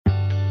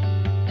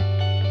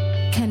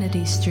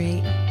Kennedy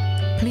Street.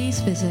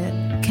 Please visit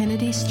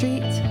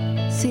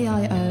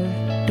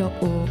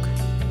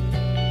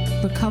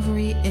kennedystreetcio.org.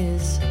 Recovery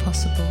is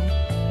possible.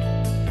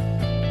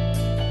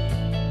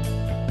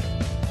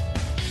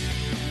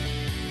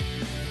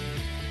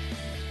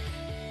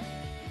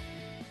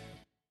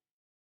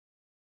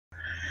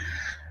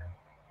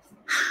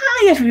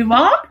 Hi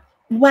everyone,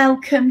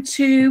 welcome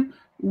to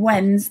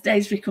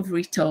Wednesday's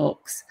Recovery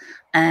Talks.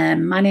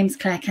 My name's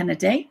Claire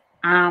Kennedy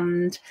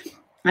and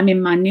I'm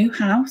in my new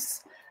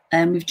house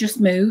and we've just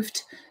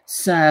moved.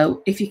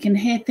 So if you can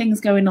hear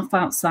things going off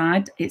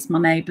outside, it's my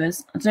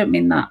neighbours. I don't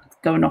mean that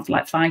going off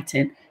like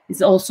fighting.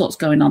 There's all sorts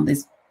going on.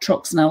 There's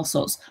trucks and all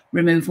sorts,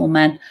 removal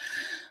men.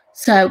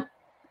 So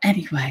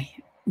anyway,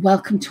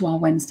 welcome to our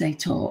Wednesday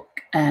talk.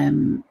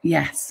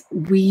 Yes,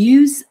 we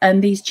use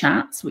these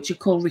chats, which are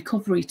called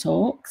Recovery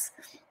Talks,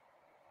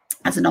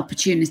 as an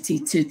opportunity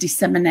to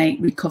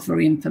disseminate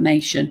recovery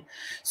information.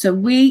 So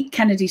we,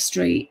 Kennedy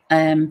Street,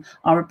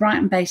 are a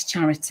Brighton-based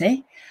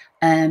charity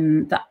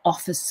that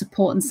offers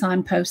support and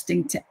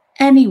signposting to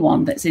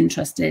anyone that's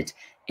interested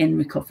in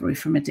recovery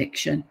from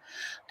addiction.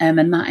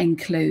 And that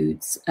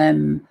includes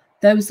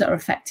those that are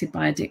affected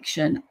by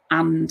addiction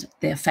and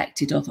the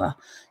affected other.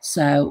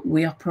 So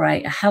we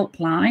operate a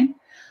helpline,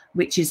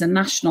 which is a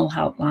national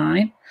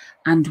helpline,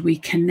 and we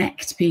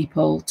connect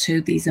people to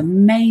these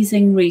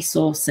amazing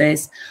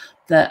resources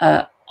that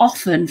are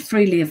often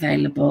freely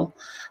available.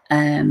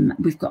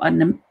 We've got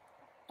a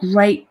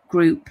great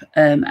group,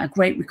 a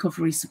great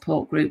recovery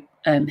support group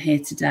here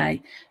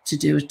today to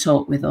do a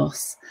talk with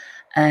us.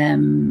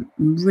 I'm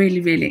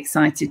really, really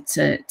excited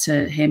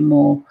to hear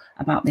more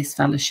about this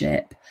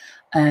fellowship.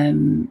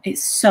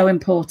 It's so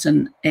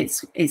important.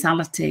 It's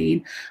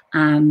Alateen,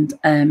 and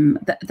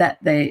that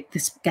the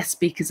guest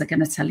speakers are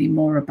going to tell you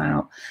more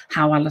about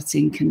how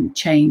Alateen can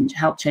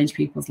help change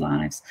people's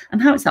lives and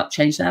how it's helped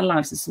change their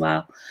lives as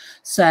well.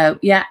 So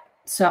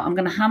I'm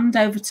going to hand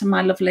over to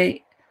my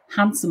lovely,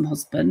 handsome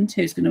husband,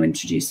 who's going to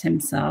introduce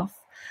himself,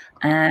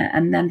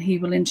 and then he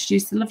will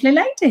introduce the lovely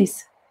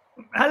ladies.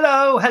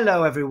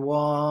 Hello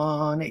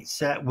everyone.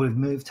 It's we've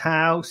moved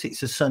house.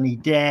 It's a sunny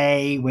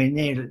day. We're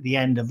near at the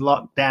end of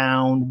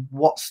lockdown.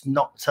 What's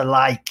not to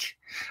like?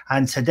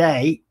 And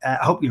today, I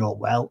hope you're all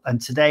well.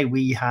 And today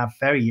we have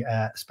very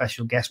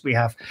special guests. We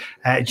have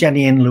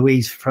Jenny and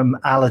Louise from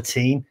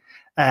Alateen.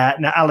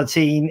 Now,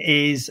 Alateen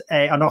is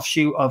an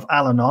offshoot of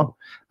Al-Anon,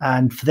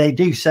 and they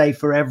do say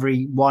for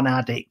every one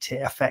addict,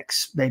 it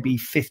affects maybe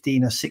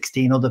 15 or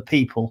 16 other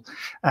people.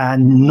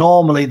 And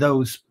normally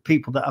those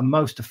people that are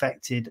most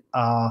affected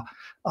are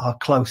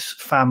close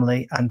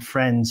family and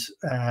friends,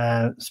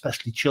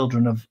 especially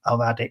children of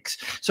addicts.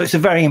 So it's a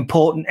very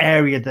important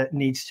area that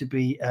needs to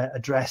be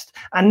addressed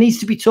and needs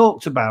to be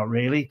talked about,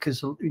 really,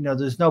 because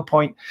there's no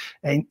point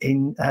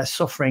in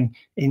suffering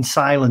in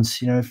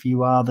silence. If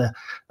you are the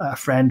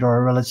friend or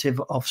a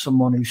relative of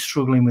someone who's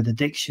struggling with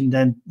addiction,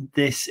 then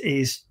this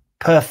is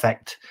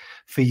perfect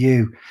for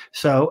you.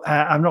 So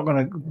I'm not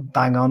going to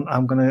bang on.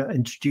 I'm going to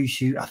introduce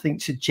you, I think,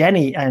 to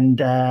Jenny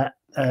and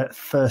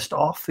first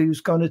off,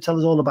 who's going to tell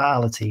us all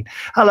about Alateen.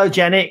 Hello,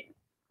 Jenny.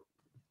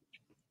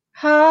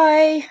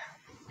 Hi.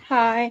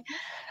 So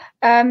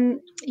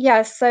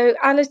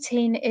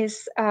Alateen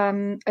is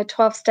a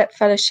 12-step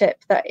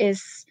fellowship that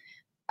is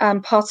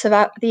part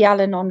of the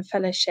Al-Anon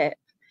fellowship,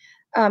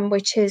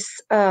 which is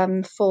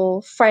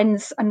for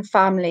friends and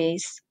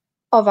families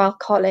of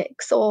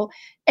alcoholics or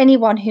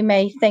anyone who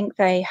may think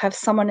they have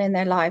someone in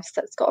their lives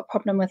that's got a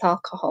problem with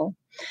alcohol.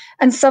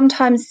 And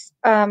sometimes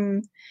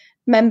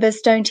members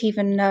don't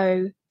even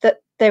know that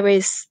there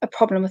is a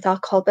problem with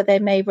alcohol, but they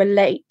may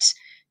relate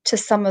to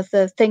some of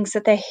the things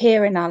that they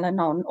hear in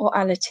Al-Anon or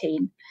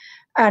Alateen.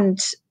 And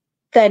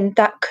then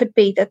that could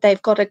be that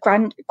they've got a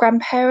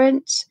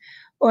grandparent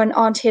or an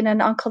auntie and an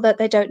uncle that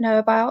they don't know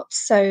about.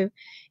 So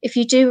if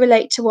you do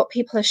relate to what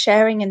people are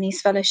sharing in these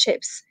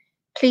fellowships,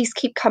 please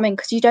keep coming,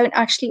 because you don't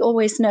actually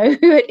always know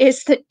who it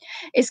is that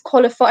is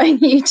qualifying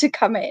you to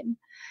come in.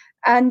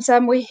 And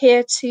we're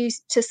here to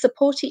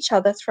support each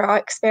other through our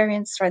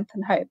experience, strength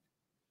and hope.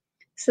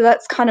 So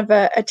that's kind of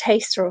a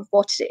taster of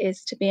what it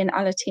is to be an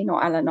Alateen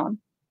or Al-Anon.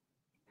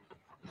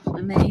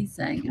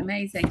 Amazing.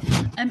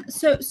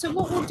 So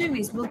what we'll do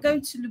is we'll go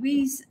to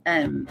Louise,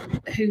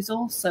 who's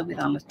also with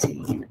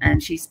Alateen,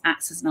 and she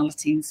acts as an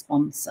Alateen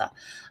sponsor.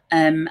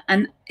 And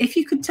if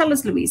you could tell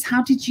us, Louise,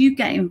 how did you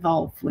get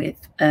involved with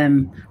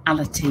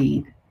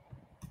Alateen?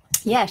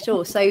 Yeah,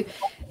 sure. So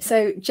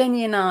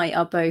Jenny and I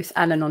are both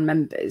Al-Anon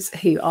members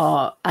who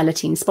are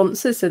Alateen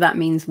sponsors. So that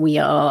means we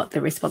are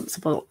the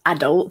responsible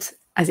adult,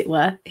 as it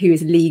were, who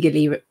is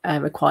legally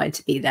required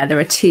to be there. There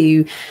are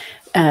two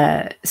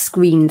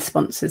screened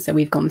sponsors, so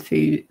we've gone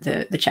through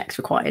the checks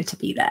required to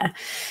be there.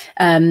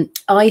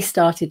 I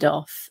started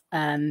off,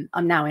 I'm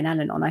now in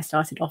Al-Anon. I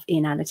started off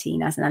in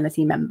Alateen as an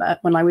Alateen member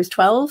when I was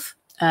 12.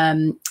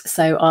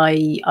 So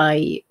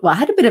I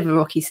had a bit of a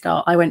rocky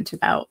start. I went to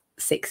about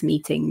 6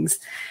 meetings,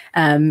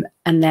 and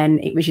then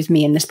it was just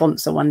me and the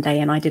sponsor one day,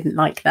 and I didn't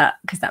like that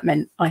because that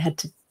meant I had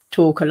to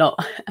talk a lot.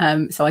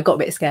 So I got a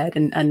bit scared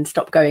and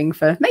stopped going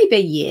for maybe a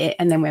year,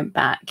 and then went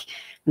back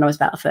when I was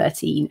about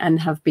 13 and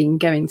have been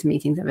going to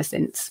meetings ever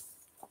since.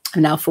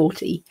 I'm now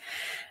 40.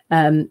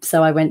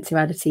 So I went to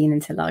Alateen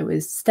until I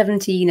was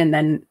 17, and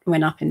then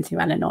went up into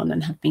Al-Anon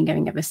and have been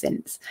going ever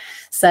since.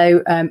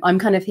 So I'm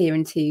kind of here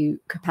in two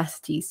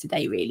capacities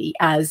today, really,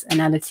 as an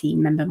Alateen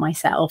member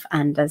myself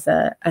and as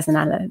an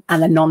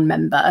Al-Anon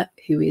member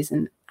who is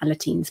an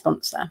Alateen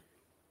sponsor.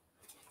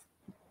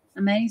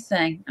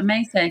 Amazing. I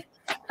mean,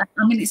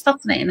 it's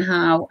fascinating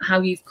how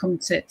you've come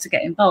to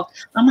get involved.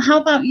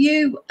 How about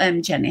you,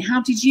 Jenny?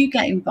 How did you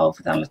get involved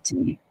with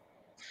Alateen?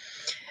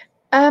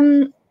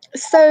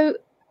 So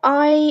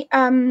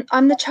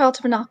I'm the child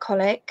of an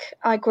alcoholic.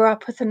 I grew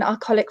up with an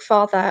alcoholic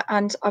father,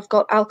 and I've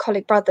got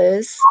alcoholic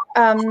brothers.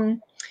 My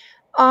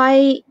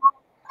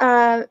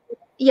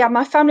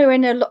family were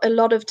in a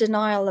lot of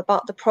denial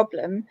about the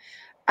problem,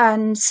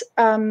 and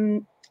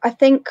I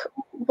think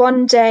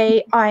one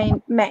day I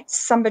met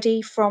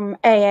somebody from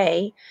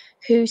AA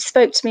who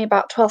spoke to me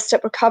about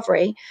 12-step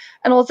recovery.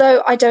 And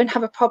although I don't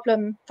have a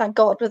problem, thank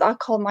God, with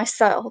alcohol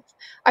myself,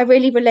 I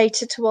really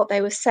related to what they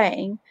were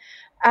saying,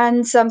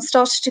 and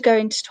started to go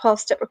into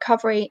 12-step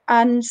recovery.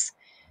 And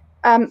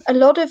a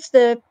lot of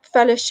the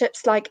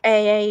fellowships like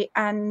AA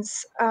and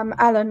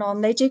Al-Anon,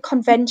 they do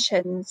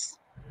conventions,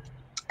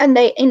 and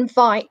they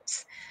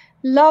invite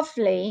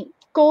lovely,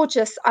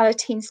 gorgeous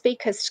Alateen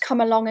speakers to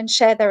come along and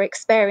share their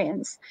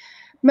experience.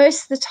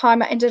 Most of the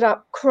time I ended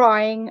up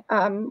crying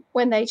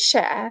when they'd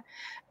share.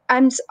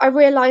 And I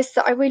realized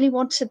that I really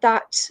wanted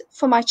that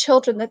for my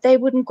children, that they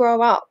wouldn't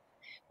grow up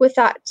with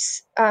that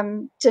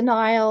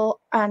denial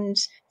and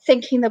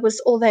thinking that was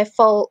all their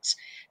fault.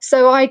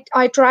 So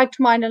I dragged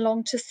mine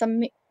along to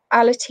some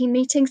Alateen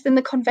meetings in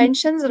the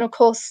conventions. And of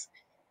course,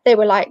 they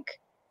were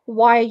like,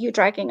 why are you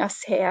dragging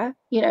us here?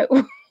 You know,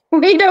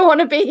 we don't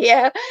want to be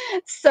here.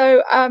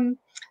 So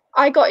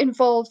I got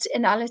involved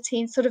in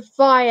Alateen sort of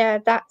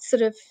via that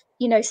sort of,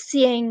 you know,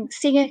 seeing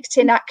it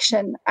in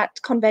action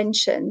at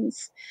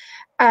conventions.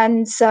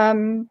 And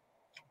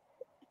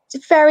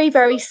very,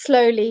 very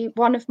slowly,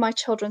 one of my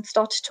children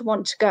started to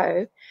want to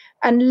go.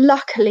 And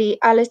luckily,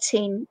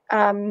 Alateen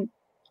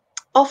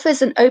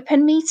offers an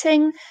open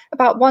meeting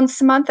about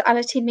once a month.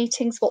 Alateen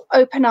meetings will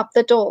open up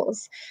the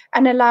doors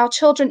and allow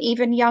children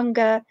even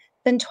younger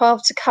than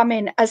 12 to come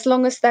in, as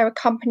long as they're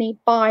accompanied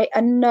by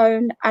a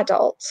known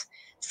adult,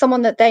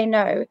 someone that they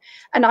know.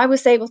 And I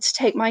was able to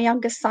take my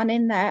youngest son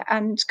in there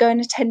and go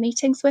and attend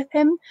meetings with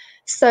him.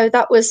 So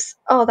that was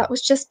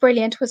just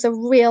brilliant. It was a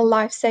real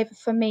lifesaver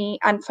for me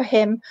and for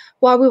him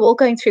while we were all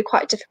going through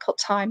quite a difficult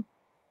time.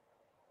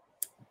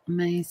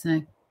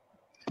 Amazing.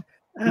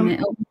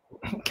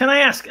 Can I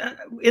ask,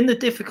 in the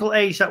difficult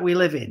age that we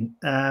live in,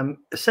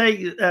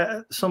 say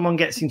someone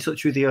gets in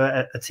touch with you,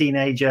 a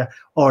teenager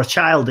or a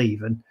child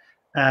even,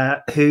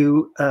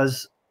 who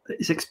has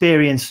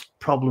experienced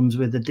problems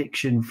with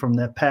addiction from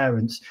their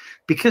parents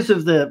because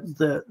of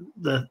the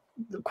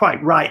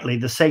quite rightly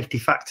the safety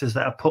factors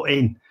that are put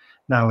in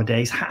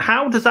nowadays.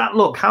 How does that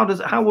look? How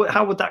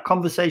would that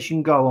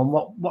conversation go, and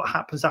what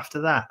happens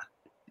after that?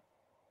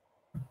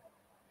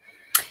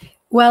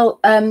 Well,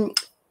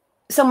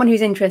 someone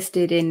who's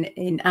interested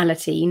in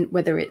Alateen,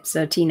 whether it's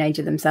a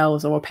teenager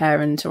themselves or a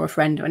parent or a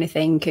friend or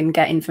anything, can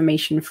get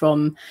information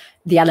from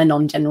the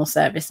Al-Anon General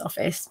Service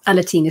Office.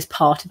 Alateen is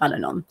part of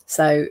Al-Anon,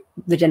 so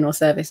the General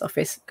Service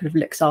Office kind of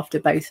looks after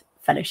both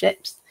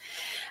fellowships.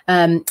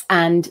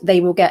 And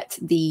they will get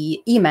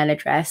the email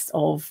address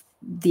of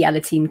the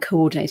Alateen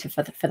coordinator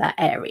for that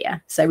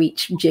area. So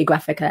each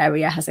geographical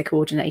area has a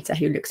coordinator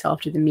who looks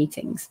after the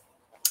meetings.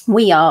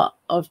 We are,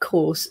 of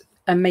course,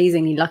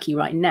 amazingly lucky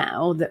right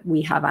now that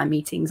we have our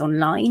meetings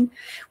online,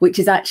 which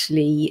has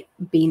actually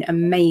been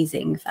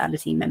amazing for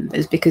Alateen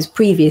members, because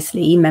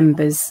previously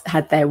members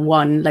had their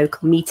one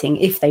local meeting,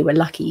 if they were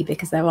lucky,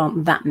 because there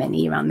aren't that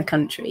many around the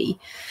country,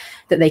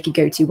 that they could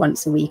go to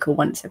once a week or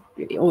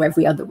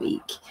every other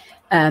week.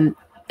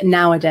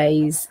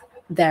 Nowadays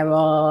there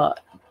are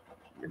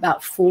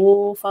about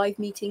 4 or 5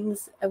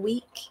 meetings a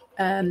week.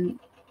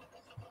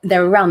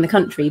 They're around the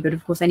country, but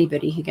of course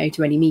anybody can go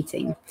to any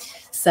meeting.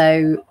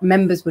 So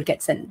members would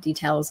get sent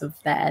details of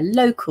their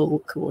local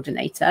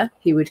coordinator,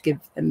 who would give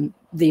them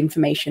the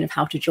information of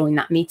how to join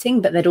that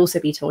meeting, but they'd also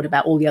be told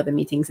about all the other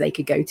meetings they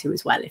could go to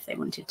as well if they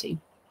wanted to.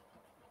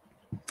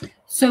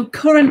 So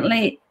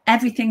currently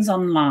everything's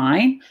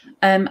online.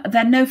 Are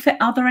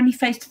there any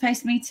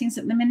face-to-face meetings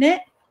at the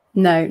minute?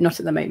 No,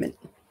 not at the moment.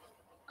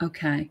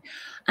 Okay.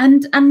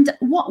 And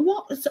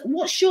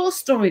what's your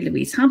story,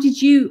 Louise?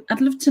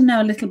 I'd love to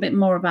know a little bit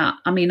more about,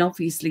 I mean,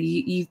 obviously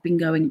you've been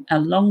going a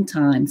long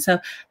time. So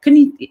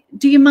do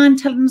you mind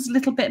telling us a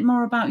little bit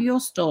more about your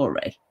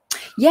story?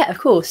 Yeah, of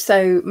course.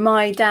 So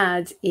my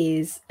dad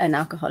is an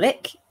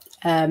alcoholic.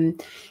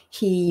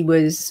 He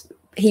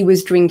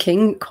was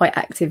drinking quite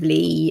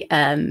actively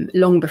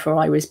long before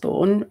I was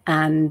born.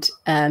 And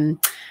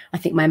I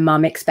think my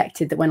mum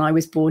expected that when I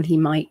was born, he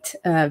might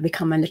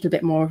become a little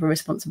bit more of a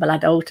responsible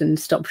adult and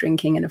stop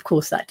drinking. And of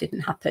course, that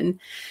didn't happen.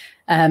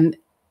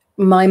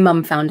 My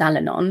mum found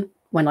Al-Anon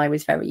when I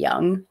was very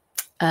young.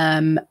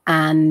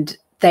 and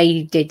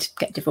they did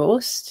get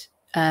divorced.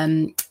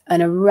 And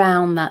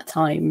around that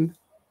time,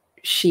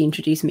 she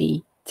introduced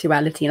me to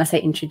Alateen. I say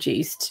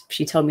introduced.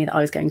 She told me that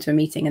I was going to a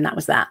meeting, and that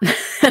was that.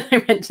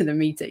 I went to the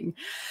meeting,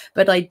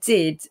 but I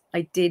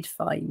did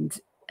find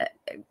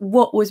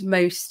what was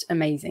most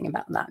amazing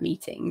about that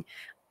meeting.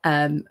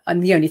 And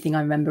the only thing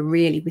I remember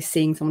really was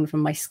seeing someone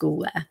from my school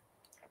there.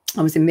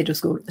 I was in middle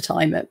school at the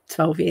time, at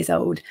 12 years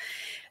old.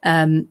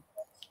 And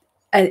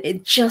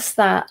it just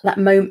that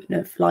moment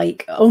of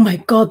like, oh my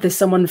God, there's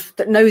someone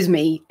that knows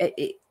me.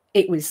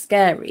 It was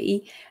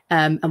scary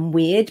and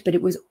weird, but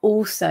it was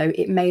also,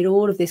 it made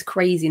all of this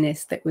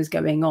craziness that was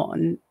going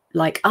on,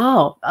 like,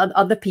 oh,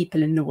 other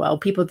people in the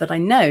world, people that I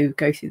know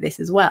go through this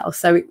as well.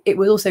 So it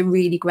was also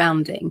really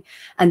grounding,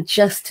 and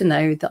just to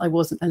know that I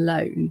wasn't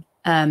alone.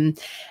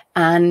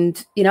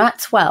 And, you know, at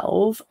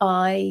 12,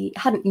 I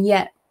hadn't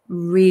yet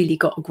really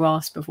got a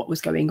grasp of what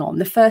was going on.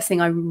 The first thing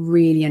I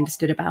really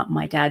understood about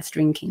my dad's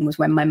drinking was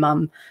when my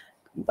mum,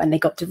 when they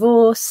got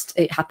divorced.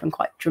 It happened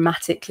quite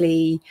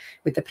dramatically,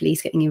 with the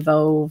police getting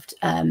involved,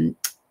 and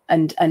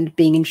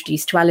being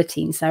introduced to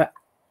Alateen. So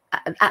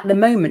at the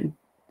moment,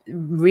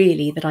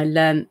 really, that I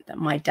learned that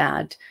my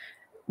dad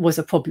was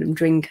a problem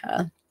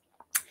drinker,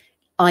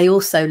 I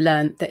also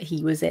learned that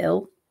he was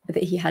ill,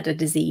 that he had a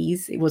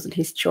disease. It wasn't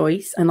his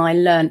choice. And I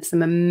learned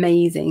some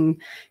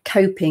amazing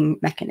coping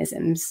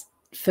mechanisms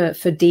for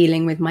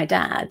dealing with my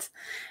dad,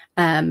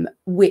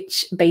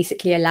 which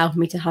basically allowed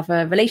me to have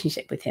a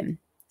relationship with him.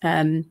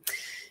 And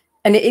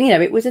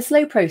it was a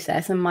slow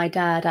process, and my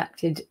dad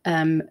acted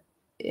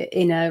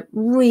in a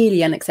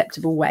really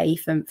unacceptable way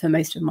for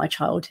most of my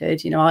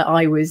childhood. You know,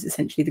 I was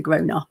essentially the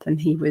grown up, and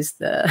he was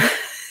the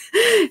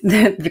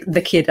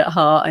the kid at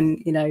heart,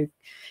 and, you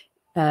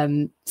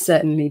know,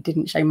 certainly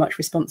didn't show much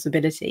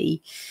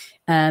responsibility.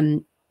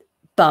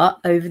 But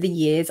over the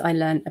years, I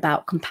learned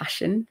about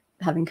compassion,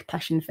 having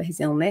compassion for his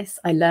illness.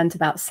 I learned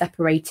about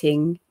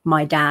separating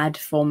my dad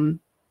from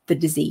the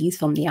disease,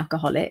 from the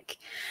alcoholic.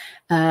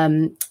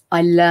 I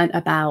learned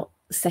about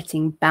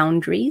setting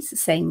boundaries,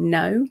 saying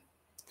no.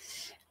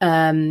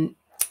 And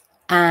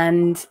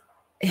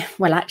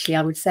well, actually,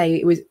 I would say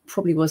it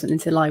probably wasn't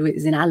until I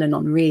was in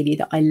Al-Anon really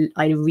that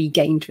I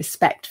regained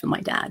respect for my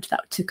dad.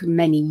 That took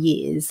many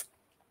years,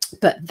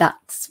 but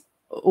that's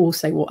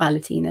also what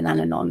Alateen and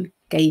Al-Anon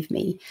gave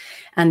me.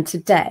 And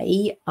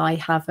today I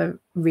have a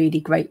really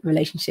great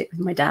relationship with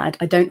my dad.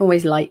 I don't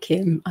always like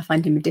him. I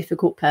find him a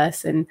difficult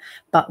person,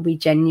 but we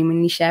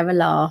genuinely share a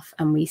laugh,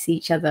 and we see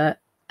each other,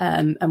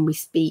 and we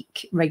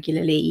speak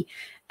regularly.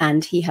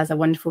 And he has a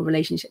wonderful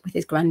relationship with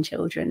his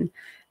grandchildren.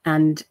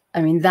 And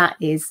I mean, that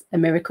is a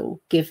miracle,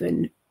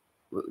 given,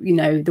 you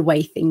know, the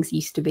way things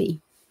used to be.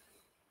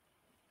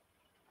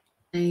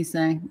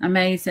 Amazing.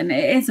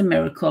 It is a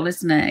miracle,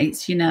 isn't it?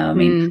 It's, you know, I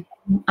mean,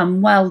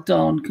 and well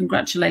done.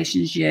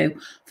 Congratulations, you,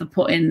 for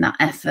putting that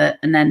effort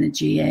and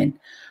energy in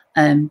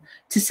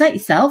to set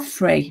yourself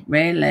free,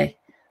 really.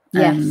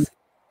 Yes.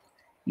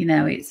 You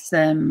know, it's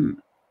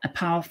a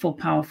powerful,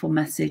 powerful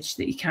message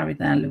that you carry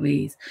there,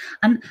 Louise.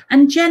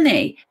 And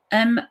Jenny,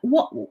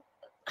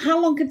 how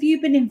long have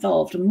you been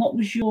involved, and what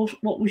was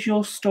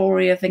your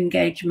story of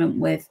engagement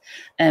with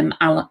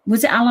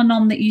was it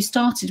Al-Anon that you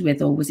started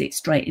with, or was it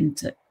straight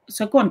into?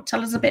 So go on,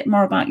 tell us a bit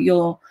more about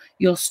your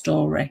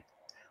story.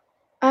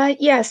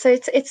 Yeah, so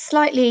it's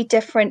slightly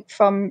different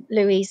from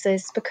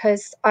Louise's,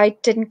 because I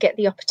didn't get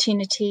the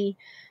opportunity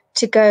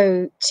to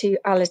go to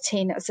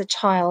Alateen as a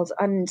child,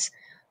 and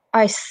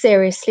I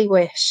seriously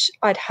wish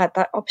I'd had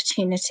that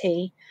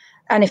opportunity.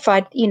 And if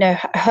I'd, you know,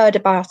 heard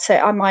about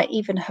it, I might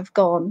even have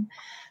gone.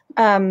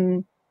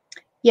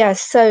 Yeah,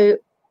 so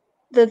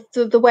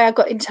the way I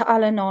got into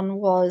Al-Anon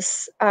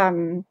was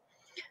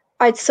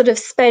I'd sort of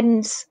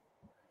spend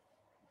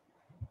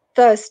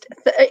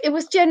it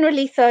was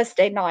generally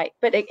Thursday night,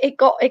 but it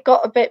got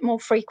a bit more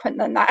frequent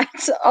than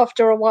that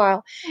after a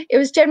while. It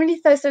was generally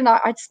Thursday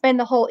night. I'd spend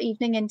the whole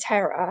evening in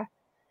terror,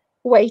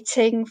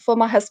 waiting for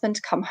my husband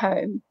to come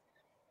home.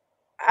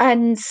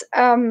 And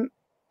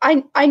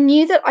I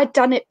knew that I'd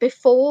done it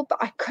before, but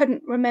I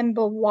couldn't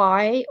remember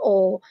why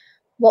or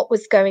what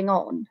was going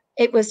on.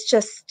 It was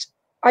just,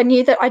 I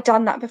knew that I'd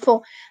done that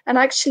before. And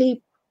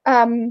actually,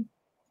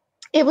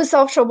 it was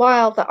after a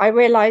while that I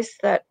realized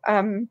that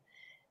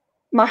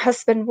my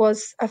husband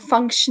was a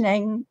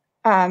functioning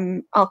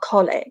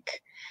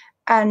alcoholic,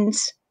 and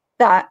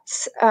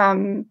that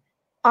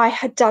I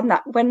had done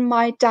that when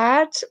my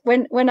dad,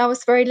 when I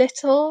was very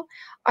little,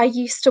 I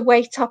used to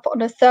wait up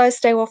on a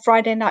Thursday or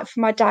Friday night for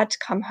my dad to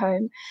come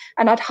home,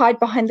 and I'd hide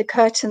behind the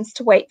curtains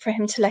to wait for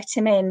him to let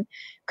him in,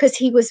 because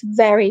he was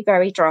very,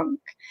 very drunk.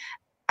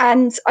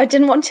 And I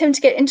didn't want him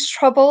to get into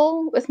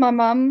trouble with my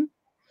mum.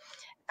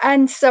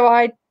 And so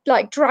I'd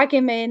like drag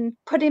him in,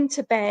 put him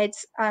to bed,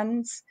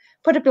 and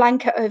put a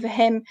blanket over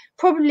him,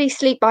 probably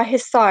sleep by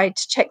his side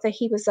to check that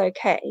he was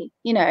okay,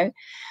 you know.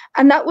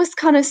 And that was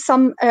kind of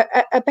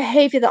a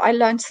behavior that I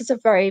learned as a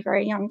very,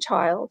 very young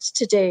child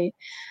to do.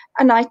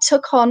 And I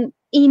took on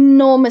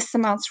enormous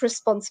amounts of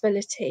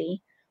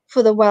responsibility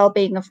for the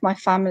well-being of my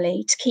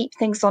family, to keep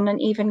things on an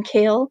even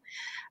keel.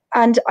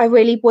 And I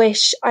really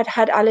wish I'd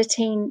had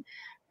Alateen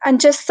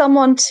and just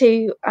someone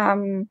to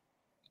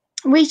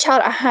reach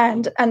out a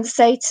hand and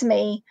say to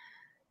me,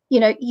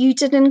 you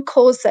didn't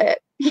cause it.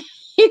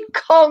 You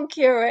can't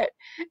cure it.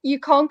 You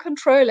can't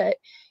control it.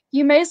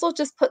 You may as well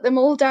just put them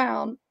all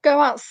down, go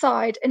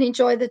outside and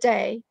enjoy the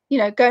day,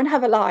 go and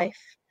have a life.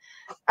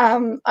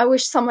 I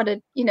wish someone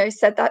had,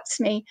 said that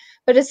to me,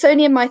 but it's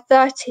only in my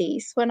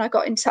 30s when I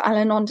got into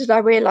Al-Anon did I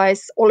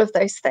realize all of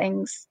those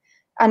things.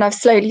 And I've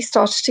slowly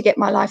started to get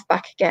my life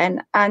back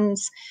again. And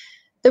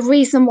the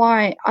reason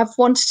why I've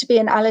wanted to be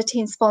an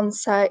Alateen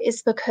sponsor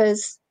is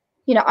because,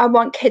 I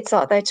want teens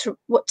out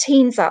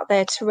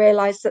there to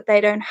realize that they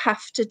don't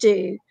have to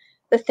do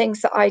the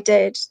things that I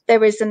did.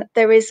 There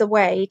is a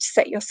way to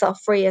set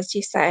yourself free, as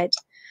you said.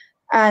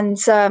 And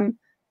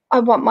I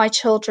want my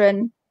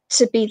children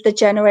to be the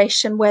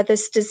generation where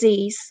this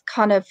disease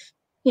kind of,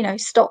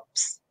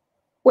 stops,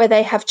 where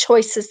they have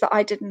choices that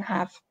I didn't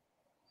have.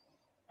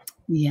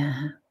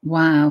 Yeah.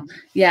 Wow.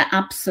 Yeah,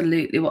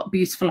 absolutely. What a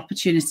beautiful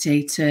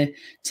opportunity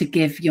to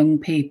give young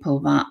people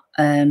that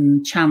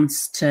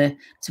chance to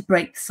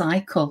break the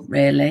cycle,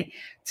 really,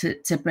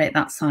 to break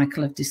that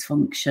cycle of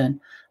dysfunction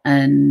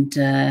and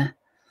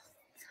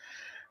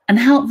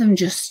help them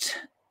just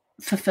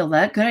fulfill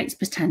their greatest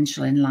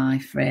potential in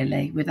life,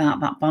 really,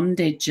 without that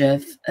bondage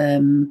of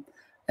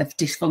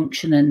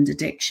dysfunction and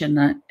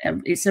addiction.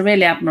 It's a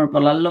really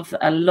admirable. I love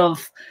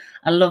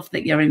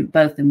that you're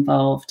both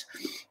involved.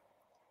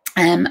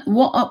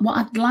 What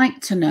I'd like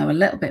to know a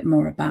little bit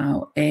more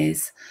about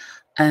is,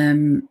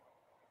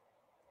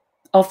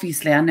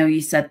 obviously, I know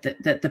you said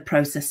that the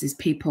process is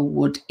people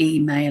would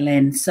email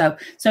in. So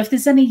if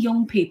there's any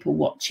young people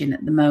watching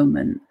at the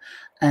moment,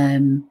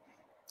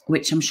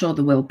 which I'm sure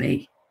there will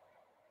be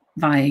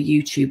via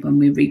YouTube when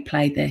we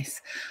replay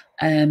this,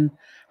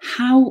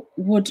 how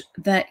would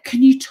that?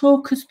 Can you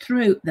talk us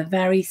through the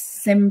very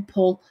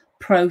simple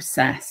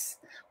process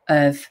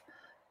of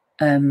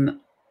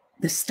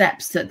the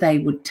steps that they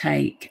would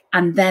take,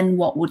 and then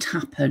what would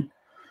happen,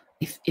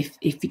 if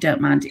you don't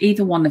mind?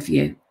 Either one of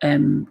you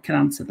can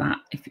answer that,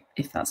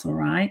 if that's all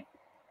right.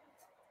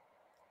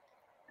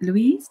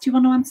 Louise, do you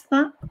want to answer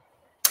that?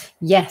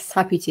 Yes,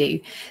 happy to.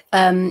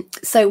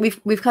 So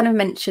we've kind of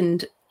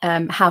mentioned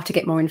how to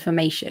get more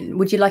information.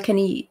 Would you like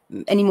any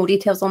more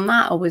details on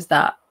that, or was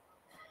that?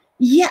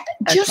 Yeah,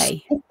 just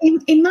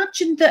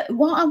imagine that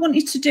what I want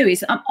you to do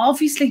is,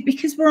 obviously,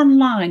 because we're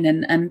online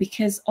and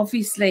because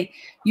obviously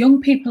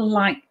young people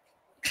like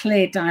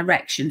clear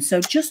direction.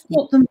 So just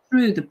put them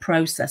through the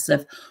process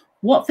of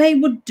what they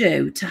would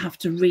do to have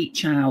to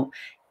reach out.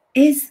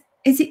 Is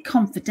it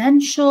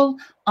confidential?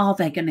 Are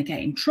they going to get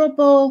in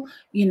trouble?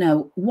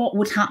 What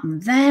would happen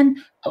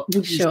then?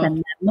 Would you send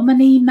their mum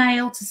an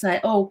email to say,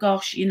 oh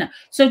gosh,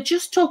 So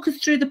just talk us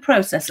through the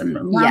process and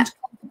around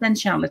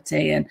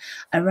confidentiality and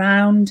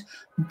around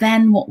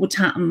then what would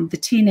happen. The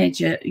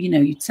teenager,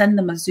 you'd send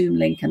them a Zoom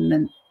link and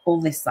then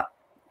all this stuff.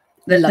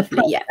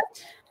 Lovely, yeah.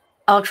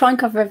 I'll try and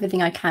cover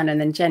everything I can,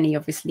 and then Jenny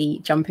obviously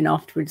jump in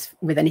afterwards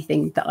with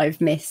anything that I've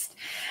missed.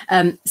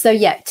 So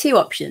yeah, two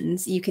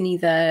options. You can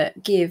either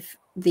give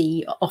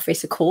the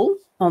office a call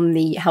on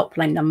the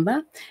helpline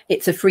number.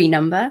 It's a free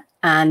number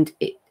and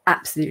it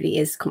absolutely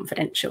is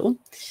confidential.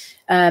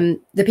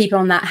 The people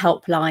on that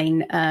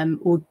helpline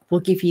will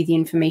give you the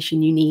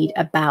information you need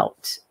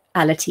about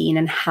Alateen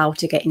and how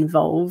to get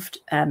involved,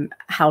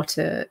 how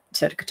to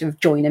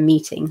join a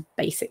meeting,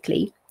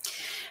 basically.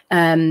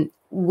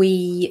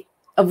 We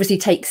obviously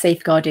take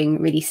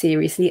safeguarding really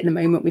seriously. At the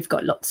moment, we've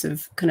got lots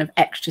of kind of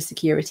extra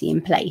security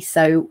in place.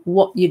 So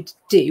what you'd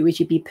do is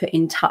you'd be put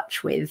in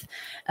touch with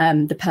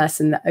the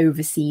person that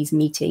oversees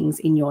meetings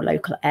in your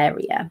local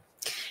area.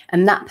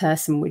 And that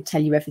person would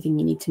tell you everything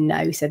you need to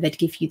know. So they'd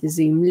give you the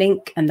Zoom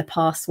link and the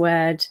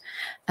password,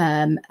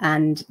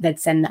 and they'd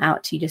send that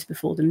out to you just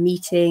before the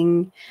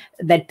meeting.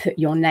 They'd put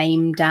your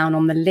name down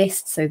on the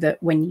list so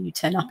that when you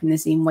turn up in the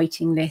Zoom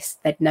waiting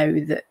list, they'd know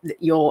that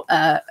you're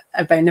a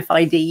bona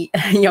fide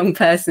young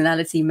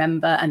personality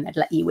member, and they'd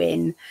let you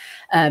in.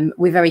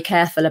 We're very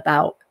careful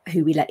about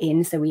who we let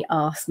in, so we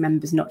ask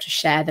members not to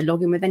share the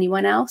login with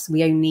anyone else.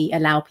 We only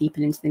allow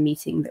people into the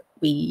meeting that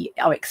we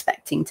are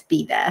expecting to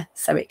be there,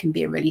 so it can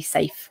be a really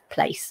safe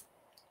place.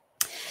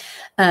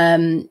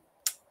 So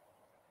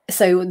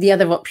the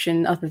other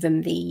option other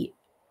than the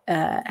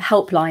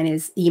helpline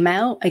is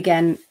email.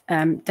 Again,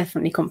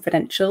 definitely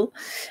confidential.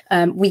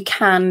 We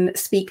can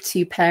speak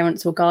to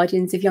parents or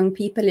guardians of young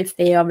people if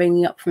they are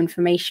ringing up for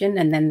information,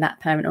 and then that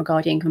parent or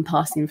guardian can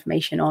pass the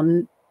information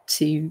on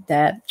to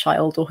their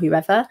child or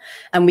whoever.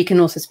 And we can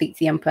also speak to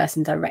the young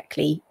person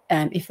directly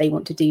if they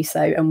want to do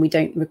so, and we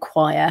don't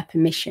require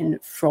permission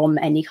from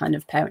any kind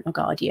of parent or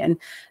guardian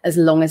as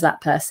long as that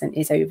person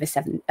is over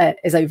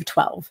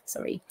 12.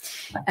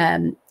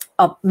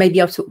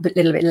 Maybe I'll talk a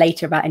little bit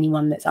later about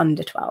anyone that's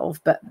under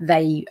 12, but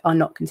they are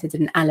not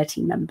considered an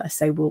Alateen member,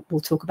 so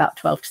we'll talk about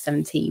 12 to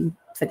 17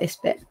 for this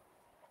bit.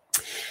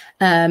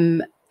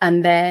 And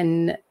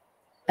then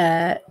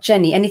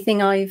Jenny,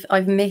 anything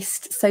I've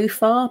missed so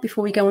far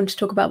before we go on to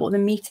talk about what the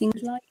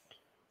meeting's like?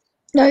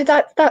 No,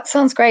 that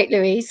sounds great,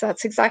 Louise.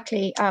 That's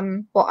exactly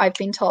what I've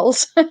been told.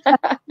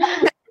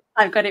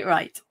 I've got it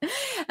right.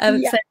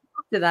 Yeah. So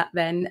after that,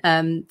 then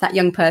that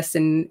young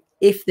person,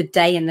 if the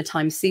day and the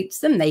time suits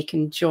them, they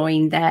can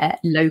join their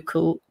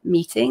local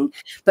meeting,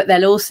 but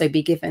they'll also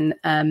be given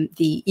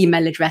the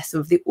email address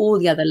of all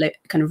the other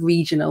kind of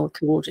regional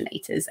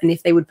coordinators. And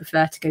if they would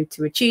prefer to go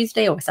to a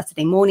Tuesday or a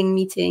Saturday morning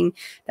meeting,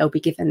 they'll be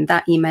given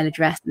that email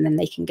address, and then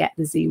they can get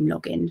the Zoom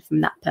login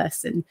from that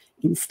person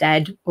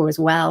instead or as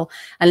well.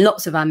 And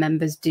lots of our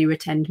members do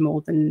attend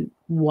more than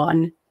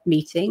one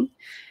meeting.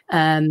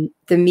 The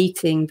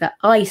meeting that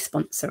I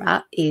sponsor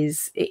at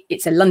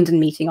it's a London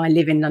meeting. I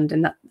live in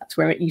London. That's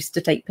where it used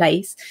to take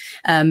place.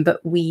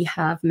 But we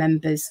have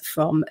members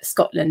from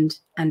Scotland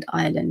and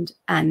Ireland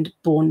and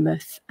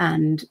Bournemouth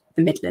and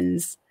the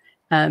Midlands.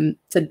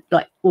 So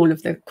like all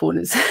of the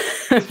corners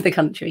of the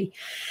country.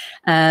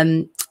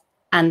 And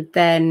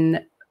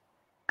then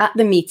at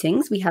the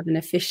meetings, we have an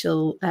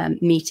official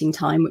meeting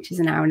time, which is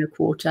an hour and a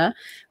quarter.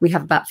 We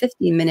have about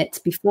 15 minutes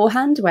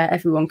beforehand where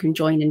everyone can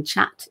join and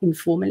chat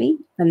informally,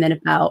 and then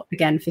about,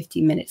 again,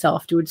 15 minutes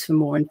afterwards for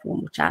more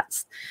informal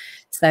chats.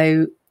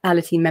 So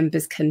Alateen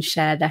members can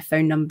share their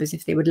phone numbers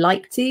if they would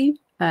like to.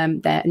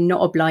 They're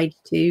not obliged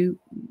to.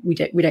 We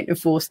don't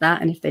enforce that,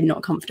 and if they're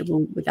not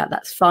comfortable with that,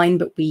 that's fine.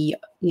 But we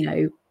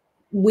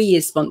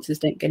as sponsors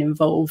don't get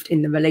involved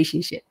in the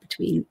relationship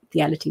between the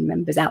Alateen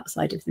members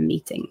outside of the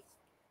meeting.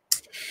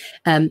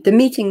 The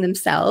meeting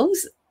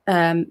themselves,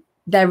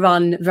 they're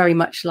run very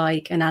much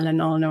like an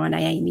Al-Anon or an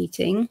AA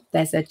meeting.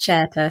 There's a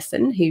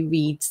chairperson who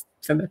reads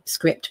from a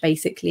script,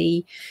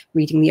 basically,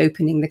 reading the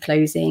opening, the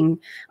closing,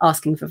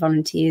 asking for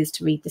volunteers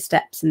to read the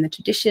steps and the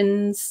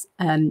traditions.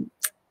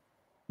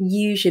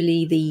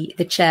 Usually the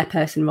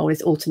chairperson role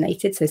is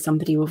alternated, so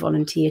somebody will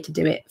volunteer to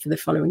do it for the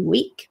following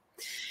week.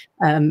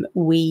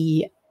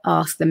 We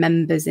ask the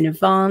members in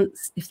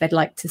advance if they'd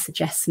like to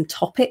suggest some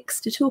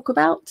topics to talk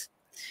about.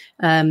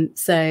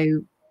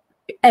 So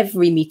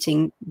every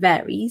meeting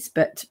varies,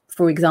 but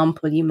for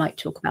example, you might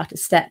talk about a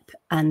step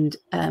and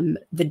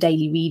the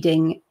daily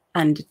reading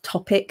and a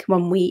topic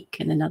one week,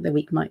 and another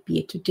week might be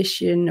a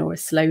tradition or a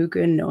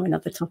slogan or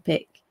another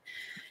topic.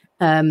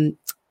 And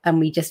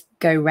we just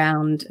go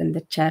round and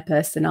the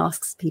chairperson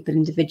asks people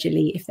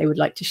individually if they would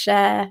like to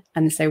share.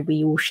 And so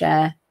we all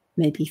share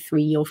maybe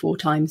 3 or 4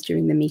 times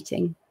during the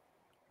meeting.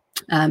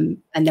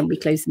 And then we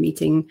close the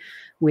meeting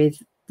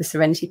with the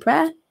Serenity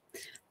Prayer.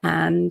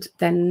 And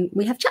then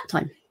we have chat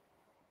time.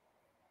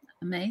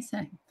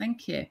 Amazing,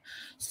 thank you.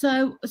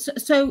 So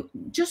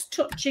just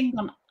touching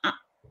on,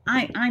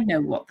 I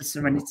know what the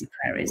Serenity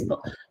Prayer is, but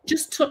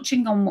just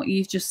touching on what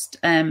you've just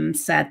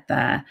said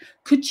there,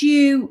 could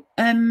you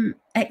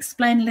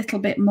explain a little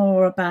bit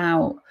more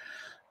about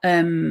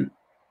it?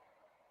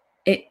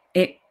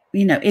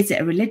 Is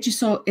it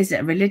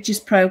a religious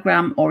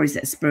program, or is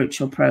it a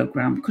spiritual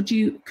program? Could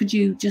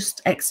you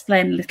just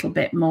explain a little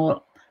bit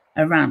more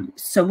around?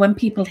 So when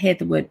people hear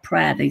the word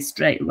prayer, they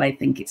straight away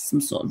think it's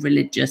some sort of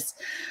religious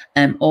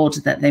order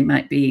that they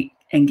might be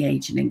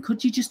engaging in.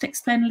 Could you just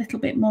explain a little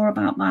bit more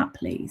about that,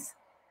 please?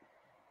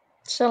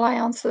 Shall I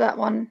answer that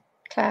one,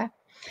 Claire?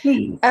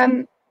 Please.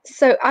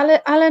 So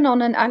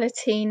Al-Anon and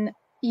Alateen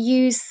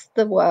use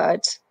the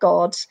word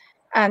God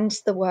and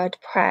the word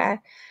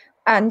prayer.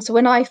 And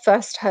when I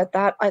first heard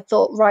that, I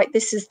thought, right,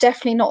 this is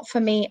definitely not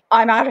for me.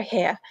 I'm out of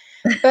here.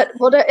 But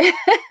what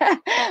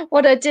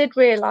I did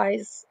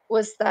realize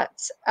was that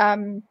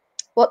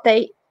what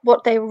they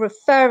were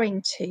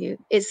referring to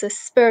is a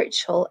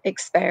spiritual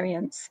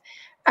experience,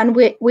 and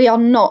we are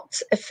not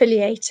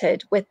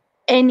affiliated with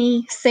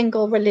any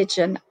single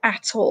religion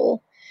at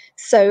all.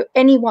 So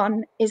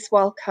anyone is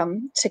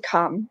welcome to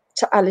come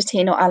to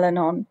Alateen or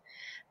Al-Anon,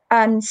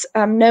 and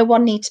no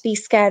one needs to be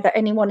scared that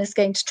anyone is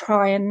going to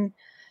try and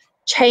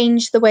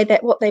change the way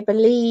that what they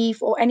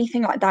believe or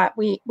anything like that.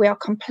 We are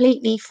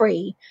completely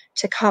free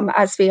to come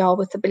as we are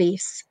with the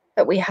beliefs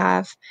that we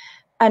have,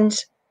 and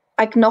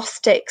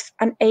agnostics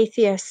and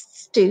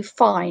atheists do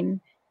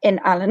fine in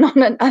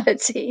Al-Anon and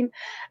Alateen.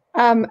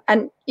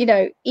 And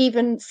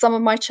even some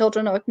of my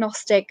children are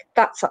agnostic.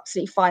 That's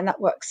absolutely fine.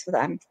 That works for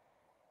them.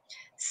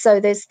 So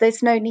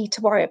there's no need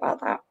to worry about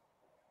that.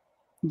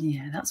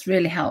 Yeah, that's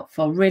really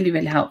helpful. Really,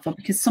 really helpful,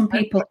 because some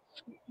people.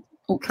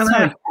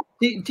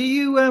 Do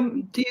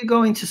you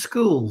go into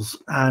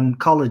schools and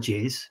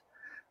colleges?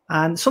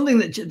 And something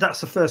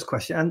that's the first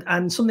question,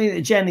 and something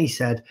that Jenny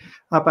said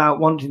about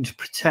wanting to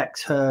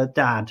protect her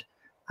dad.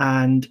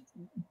 And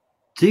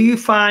do you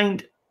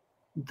find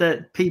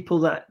that people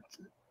that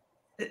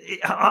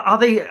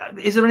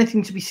is there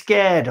anything to be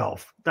scared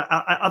of?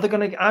 Are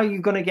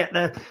you going to get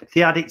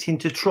the addict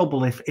into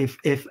trouble if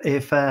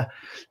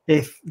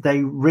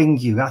they ring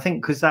you? I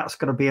think because that's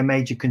going to be a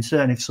major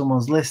concern if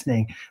someone's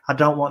listening. I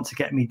don't want to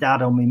get my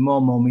dad or my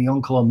mum or my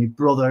uncle or my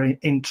brother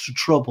into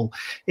trouble.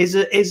 Is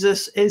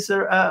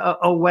there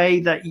a way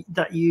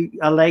that you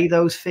allay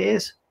those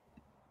fears?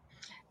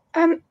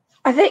 I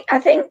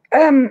think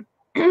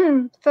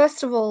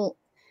first of all,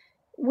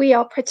 we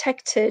are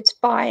protected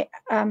by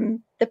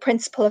the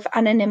principle of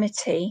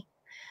anonymity,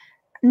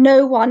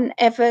 no one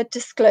ever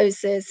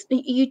discloses.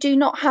 You do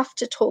not have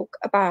to talk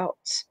about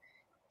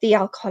the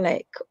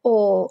alcoholic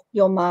or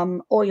your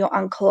mum or your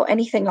uncle or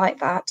anything like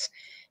that.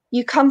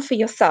 You come for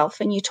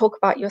yourself and you talk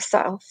about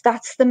yourself.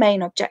 That's the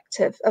main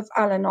objective of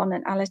Al-Anon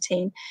and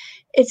Alateen.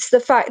 It's the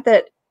fact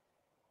that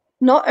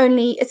not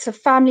only it's a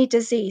family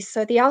disease,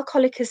 so the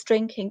alcoholic is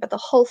drinking, but the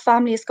whole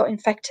family has got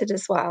infected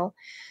as well.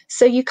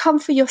 So you come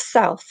for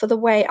yourself, for the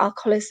way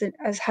alcoholism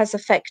has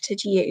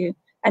affected you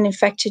and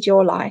infected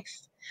your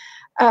life.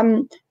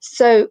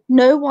 So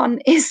no one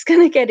is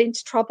going to get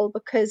into trouble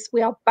because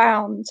we are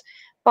bound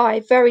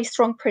by very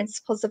strong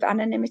principles of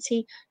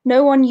anonymity.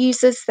 No one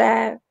uses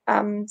their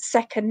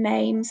second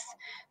names.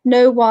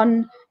 No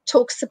one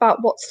talks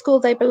about what school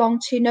they belong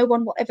to. No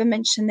one will ever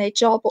mention their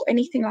job or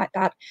anything like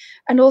that.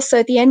 And also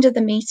at the end of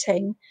the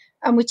meeting,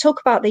 and we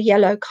talk about the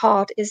yellow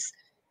card, is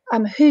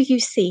who you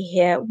see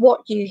here,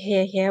 what you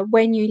hear here,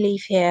 when you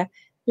leave here,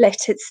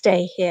 let it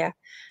stay here.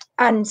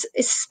 And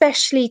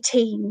especially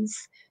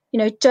teens,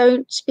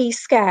 don't be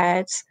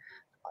scared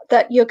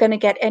that you're going to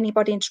get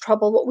anybody into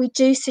trouble. What we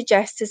do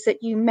suggest is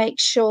that you make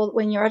sure that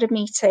when you're at a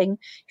meeting,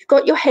 you've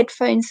got your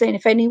headphones in.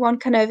 If anyone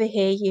can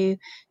overhear you,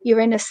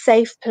 you're in a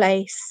safe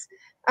place.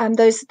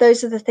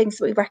 Those are the things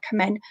that we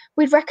recommend.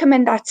 We'd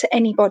recommend that to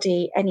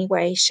anybody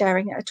anyway,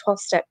 sharing a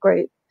 12-step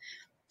group,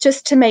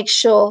 just to make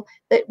sure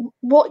that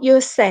what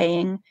you're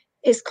saying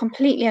is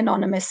completely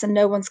anonymous and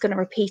no one's going to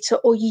repeat it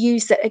or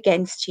use it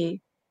against you.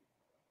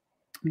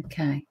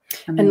 Okay.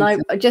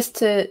 Amazing. And just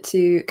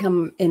to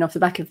come in off the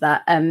back of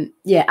that,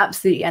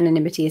 absolutely,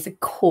 anonymity is a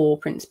core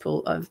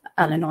principle of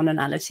Al-Anon and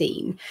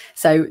Alateen.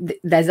 So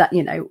there's that,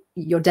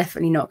 you're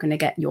definitely not going to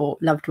get your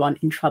loved one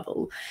in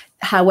trouble.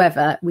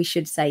 However, we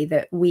should say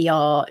that we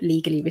are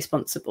legally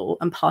responsible,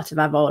 and part of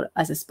our role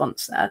as a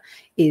sponsor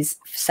is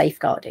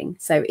safeguarding.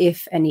 So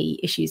if any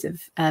issues of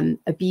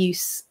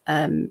abuse,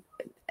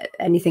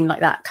 anything like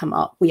that come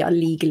up, we are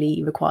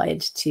legally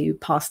required to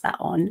pass that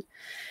on.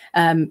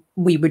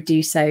 We would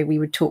do so. We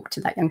would talk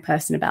to that young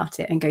person about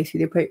it and go through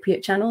the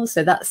appropriate channels.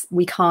 So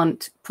we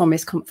can't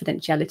promise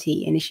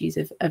confidentiality in issues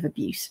of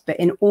abuse, but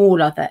in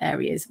all other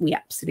areas, we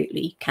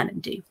absolutely can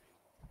and do.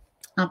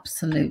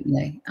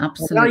 Absolutely.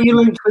 Are you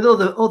linked with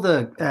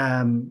other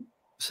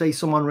say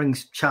someone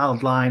rings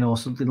Childline or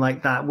something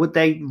like that? Would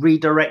they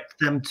redirect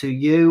them to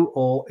you,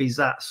 or is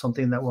that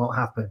something that won't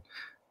happen?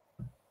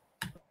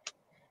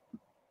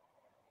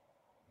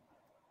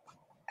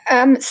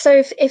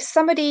 So if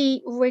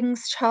somebody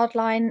rings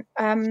Childline,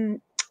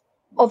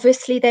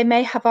 obviously they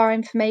may have our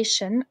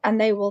information and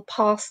they will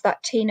pass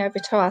that teen over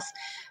to us.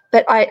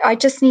 But I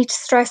just need to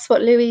stress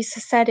what Louise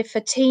has said. If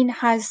a teen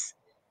has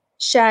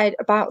shared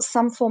about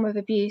some form of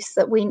abuse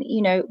that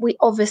we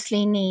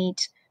obviously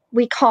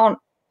we can't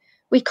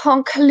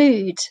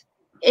collude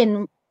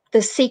in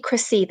the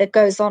secrecy that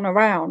goes on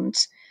around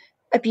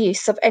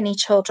abuse of any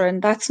children.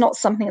 That's not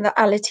something that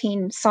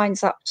Alateen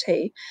signs up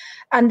to.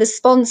 And the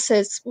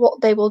sponsors,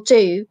 what they will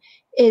do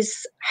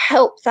is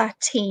help that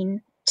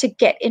teen to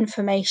get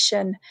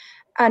information.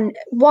 And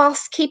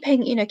whilst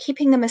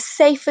keeping them as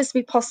safe as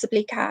we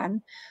possibly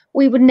can,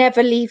 we would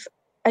never leave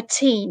a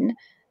teen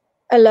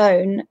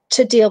alone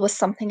to deal with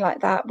something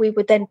like that. We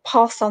would then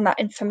pass on that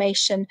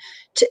information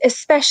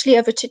especially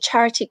over to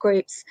charity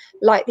groups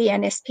like the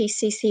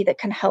NSPCC that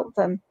can help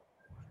them.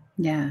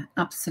 Yeah,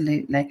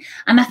 absolutely.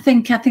 And I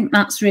think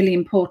that's really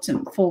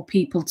important for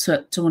people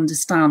to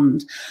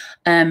understand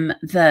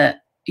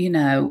that,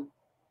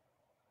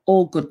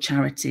 all good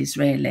charities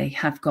really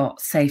have got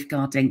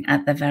safeguarding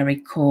at the very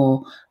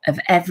core of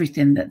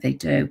everything that they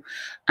do.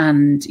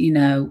 And,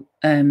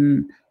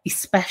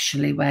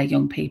 especially where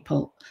young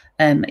people,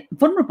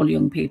 vulnerable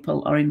young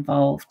people are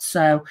involved.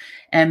 So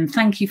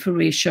thank you for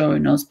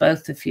reassuring us,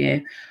 both of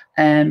you.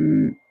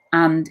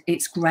 And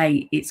it's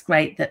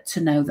great that to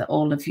know that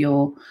all of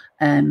your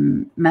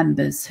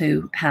members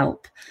who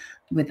help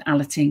with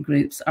Alateen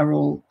groups are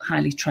all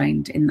highly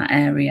trained in that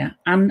area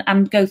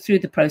and go through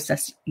the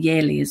process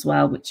yearly as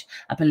well, which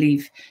I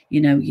believe,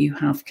 you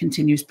have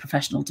continuous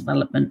professional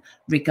development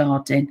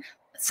regarding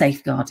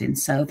safeguarding.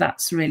 So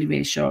that's really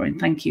reassuring.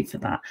 Thank you for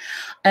that.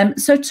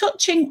 So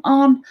touching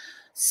on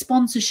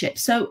sponsorship.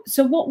 So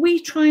what we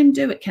try and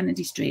do at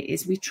Kennedy Street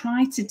is we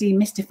try to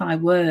demystify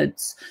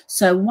words.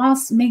 So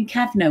whilst me and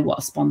Kev know what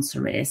a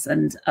sponsor is,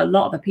 and a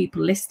lot of the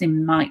people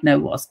listening might know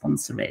what a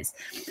sponsor is,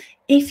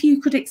 if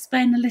you could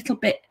explain a little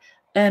bit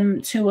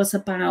to us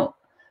about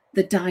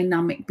the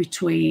dynamic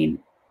between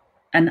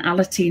an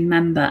Alateen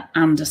member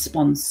and a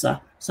sponsor.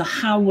 So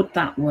how would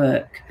that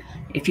work?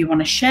 If you want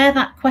to share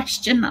that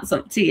question, that's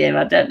up to you.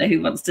 I don't know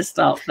who wants to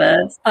start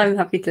first. I'm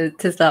happy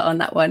to start on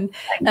that one.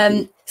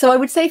 So I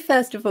would say,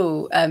 first of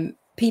all,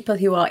 people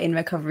who are in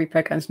recovery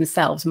programs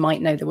themselves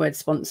might know the word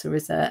sponsor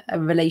as a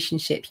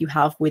relationship you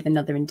have with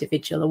another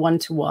individual, a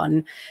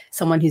one-to-one,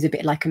 someone who's a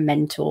bit like a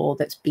mentor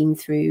that's been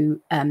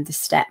through the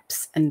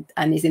steps and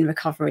is in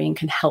recovery and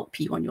can help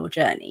you on your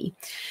journey.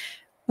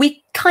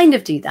 We kind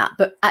of do that,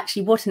 but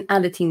actually what an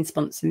Alateen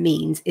sponsor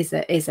means is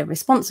a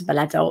responsible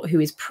adult who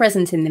is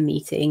present in the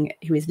meeting,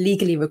 who is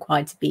legally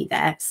required to be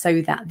there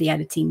so that the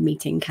Alateen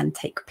meeting can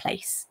take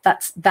place.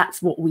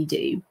 That's what we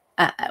do.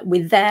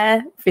 We're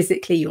there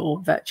physically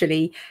or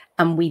virtually,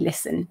 and we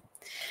listen.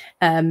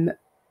 The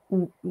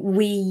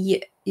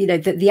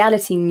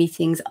Alateen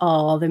meetings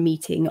are the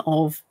meeting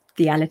of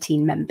the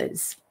Alateen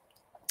members.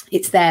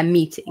 It's their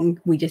meeting.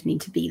 We just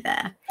need to be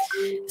there.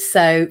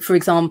 So, for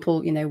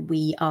example,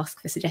 we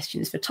ask for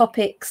suggestions for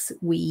topics.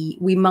 We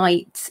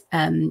might,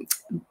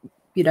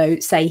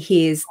 say,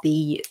 here's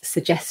the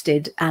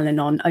suggested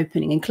Al-Anon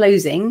opening and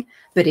closing.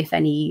 But if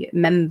any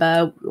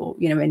member or,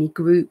 any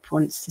group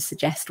wants to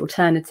suggest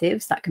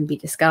alternatives, that can be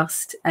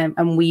discussed.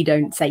 And we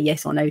don't say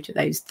yes or no to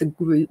those. The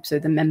groups or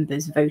the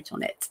members vote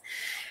on it.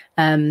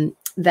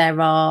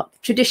 There are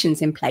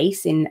traditions in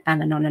place in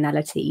Al-Anon and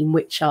Alateen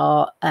which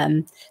are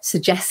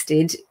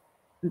suggested.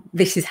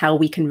 This is how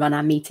we can run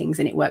our meetings,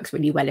 and it works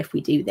really well if we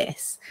do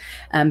this.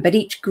 But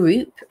each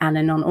group,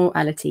 Al-Anon or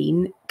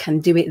Alateen, can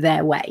do it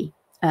their way.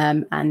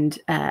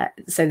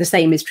 So the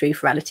same is true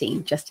for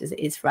Alateen, just as it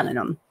is for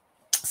Al-Anon.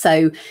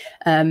 So,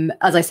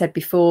 as I said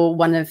before,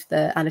 one of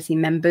the Alateen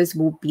members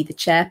will be the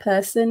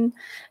chairperson.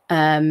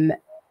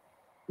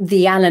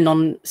 The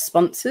Al-Anon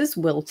sponsors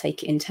will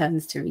take it in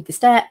turns to read the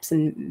steps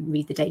and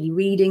read the daily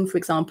reading, for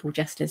example,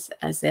 just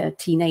as a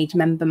teenage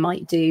member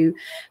might do.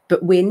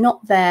 But we're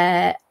not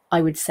there,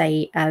 I would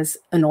say, as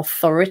an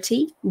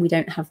authority. We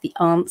don't have the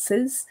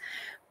answers.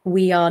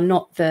 We are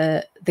not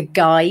the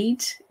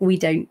guide. We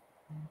don't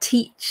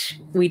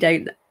teach. We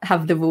don't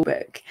have the rule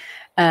book.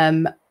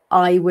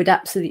 I would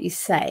absolutely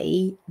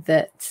say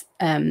that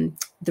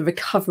the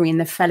recovery and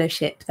the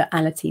fellowship that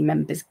Alateen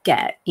members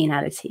get in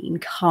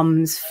Alateen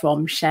comes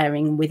from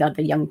sharing with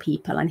other young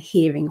people and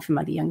hearing from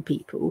other young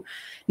people,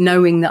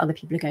 knowing that other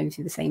people are going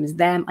through the same as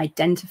them,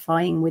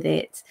 identifying with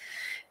it.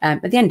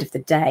 At the end of the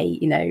day,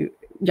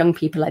 young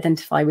people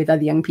identify with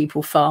other young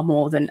people far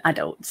more than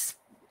adults.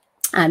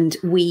 And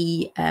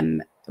we,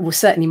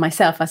 certainly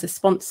myself as a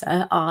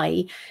sponsor,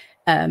 I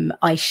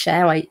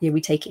share,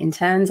 we take it in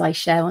turns. I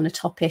share on a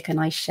topic and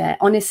I share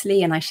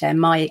honestly, and I share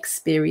my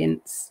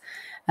experience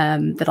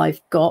that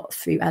I've got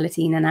through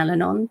Alateen and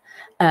Al-Anon.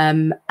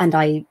 And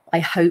I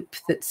hope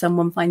that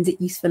someone finds it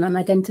useful and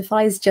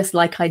identifies just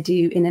like I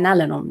do in an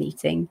Al-Anon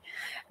meeting.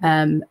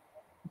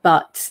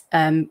 But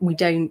we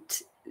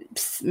don't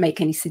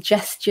make any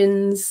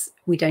suggestions.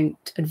 We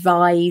don't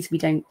advise. We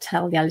don't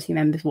tell the Alateen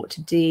members what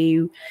to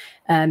do.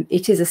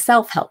 It is a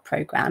self-help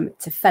program.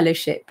 It's a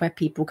fellowship where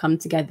people come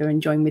together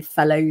and join with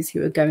fellows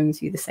who are going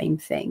through the same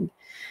thing.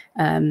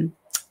 I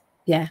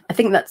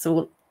think that's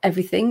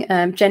everything.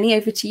 Jenny,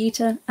 over to you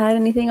to add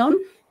anything on.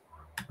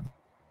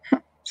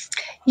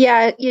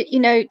 Yeah,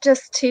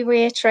 just to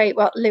reiterate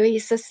what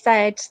Louise has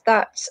said,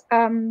 that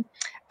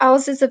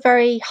ours is a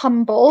very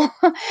humble,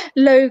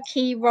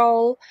 low-key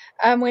role.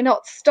 We're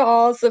not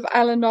stars of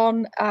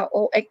Al-Anon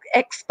or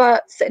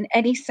experts in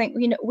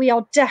anything. We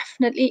are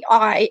definitely,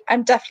 I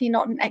am definitely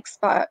not an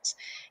expert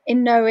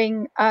in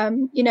knowing,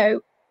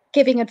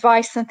 giving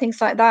advice and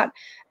things like that.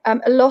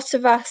 A lot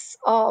of us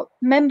are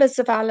members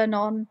of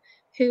Al-Anon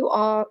who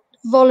are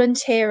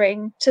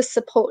volunteering to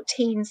support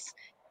teens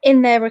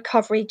in their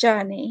recovery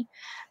journey.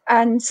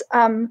 And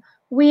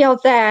we are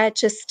there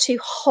just to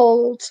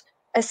hold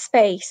a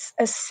space,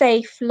 a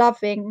safe,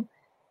 loving,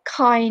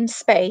 kind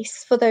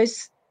space for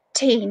those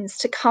teens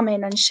to come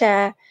in and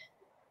share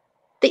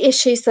the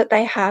issues that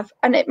they have.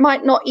 And it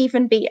might not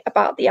even be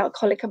about the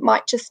alcoholic, it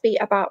might just be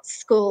about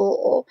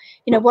school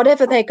or,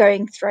 whatever they're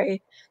going through.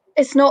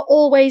 It's not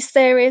always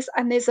serious,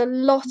 and there's a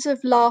lot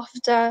of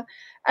laughter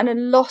and a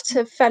lot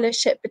of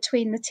fellowship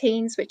between the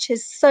teens, which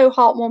is so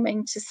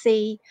heartwarming to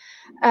see.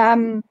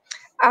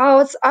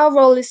 Our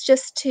role is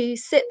just to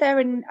sit there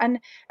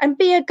and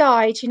be a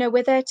guide.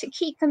 We're there to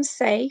keep them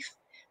safe.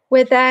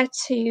 We're there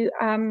to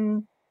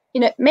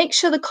make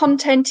sure the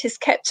content is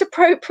kept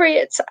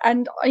appropriate,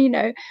 and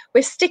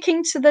we're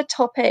sticking to the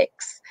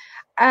topics,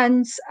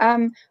 and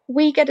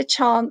we get a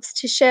chance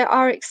to share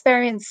our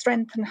experience,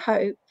 strength and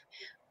hope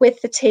with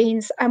the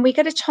teens, and we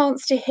get a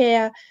chance to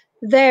hear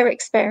their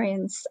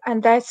experience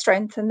and their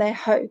strength and their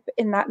hope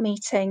in that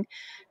meeting.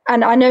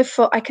 And I know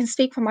I can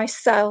speak for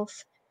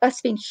myself, that's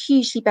been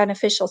hugely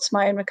beneficial to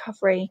my own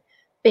recovery,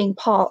 being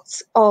part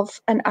of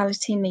an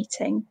Alateen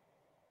meeting.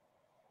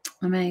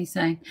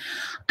 Amazing.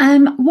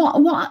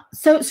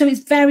 So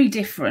it's very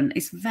different.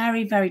 It's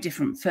very, very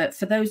different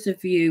for those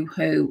of you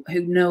who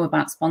know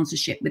about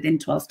sponsorship within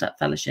 12-Step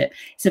Fellowship.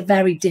 It's a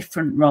very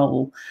different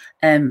role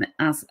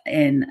as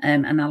in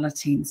an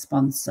Alateen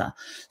sponsor.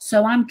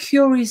 So I'm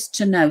curious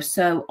to know,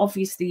 so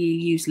obviously you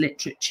use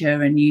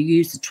literature and you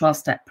use the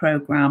 12-Step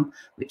program,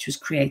 which was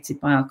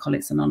created by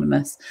Alcoholics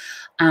Anonymous,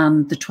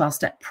 and the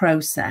 12-Step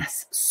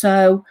process.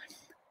 So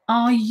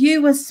are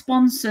you as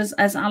sponsors,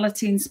 as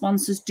Alateen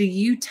sponsors, do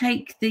you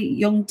take the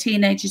young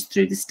teenagers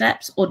through the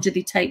steps, or do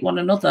they take one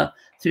another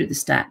through the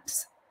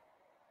steps?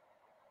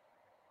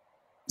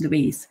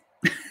 Louise.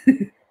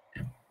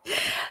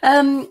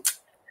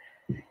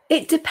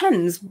 It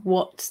depends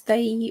what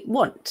they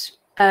want.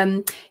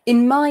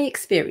 In my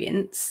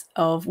experience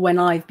of when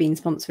I've been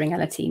sponsoring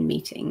Alateen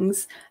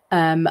meetings,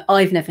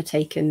 I've never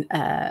taken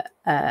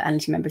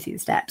Alateen member through the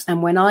steps.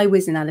 And when I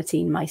was in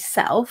Alateen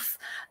myself,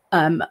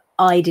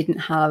 I didn't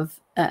have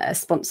a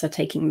sponsor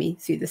taking me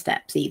through the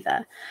steps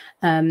either.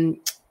 The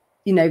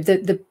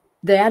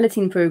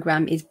Alateen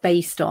program is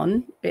based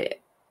on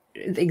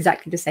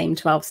exactly the same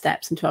 12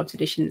 steps and 12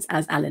 traditions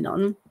as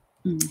Al-Anon.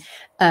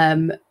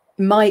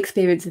 My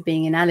experience of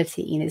being in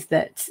Alateen is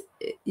that,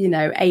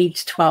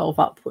 age 12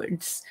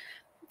 upwards,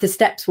 the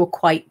steps were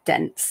quite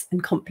dense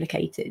and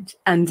complicated.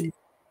 And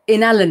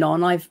in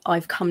Al-Anon,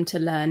 I've come to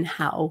learn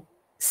how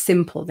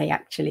simple they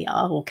actually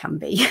are, or can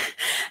be,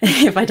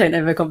 if I don't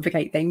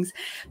overcomplicate things.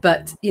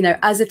 But,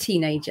 as a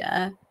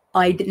teenager,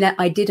 I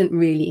didn't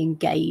really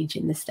engage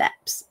in the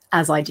steps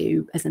as I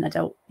do as an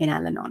adult in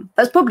Al-Anon.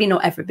 That's probably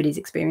not everybody's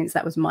experience.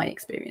 That was my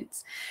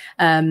experience.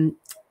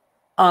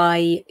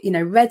 I,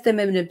 read them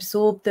and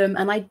absorbed them,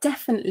 and I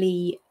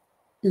definitely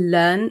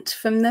learnt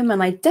from them,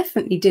 and I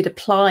definitely did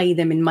apply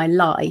them in my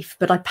life,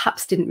 but I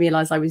perhaps didn't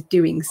realize I was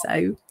doing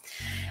so.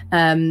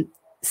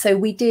 So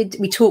we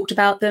talked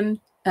about them.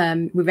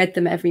 We read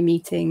them at every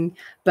meeting,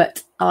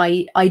 but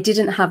I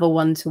didn't have a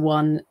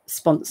one-to-one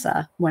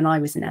sponsor when I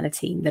was in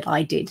Alateen that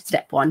I did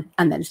step 1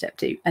 and then step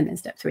 2 and then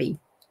step 3.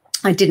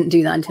 I didn't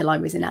do that until I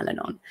was in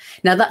Al-Anon.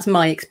 Now that's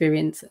my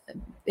experience.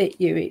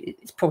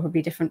 It's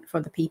probably different for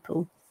other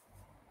people.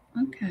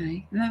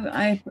 Okay, no,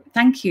 I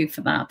thank you for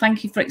that.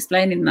 Thank you for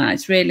explaining that.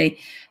 It's really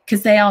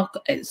because they aren't,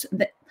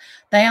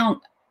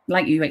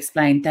 like you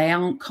explained, they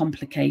aren't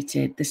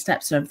complicated. The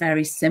steps are a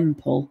very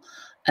simple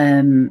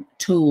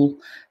tool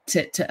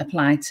to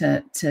apply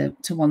to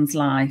one's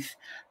life.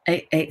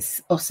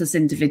 It's us as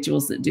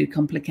individuals that do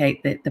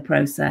complicate the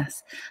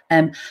process.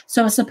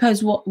 So I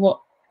suppose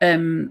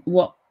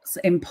what's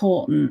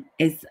important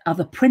are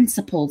the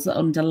principles that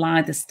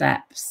underlie the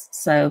steps.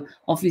 So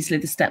obviously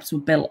the steps were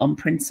built on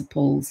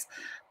principles.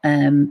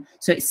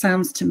 So it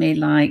sounds to me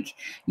like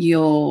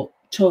you're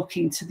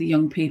talking to the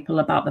young people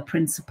about the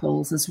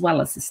principles as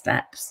well as the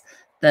steps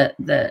that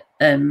the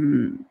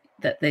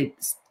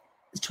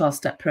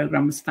 12-step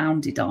program was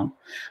founded on.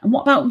 And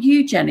what about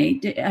you,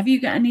 Jenny? Have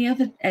you got any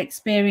other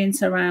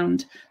experience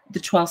around the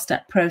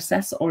 12-step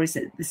process, or is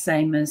it the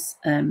same as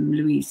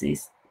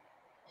Louise's?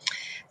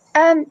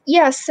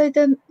 So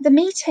the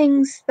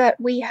meetings that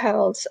we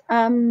held,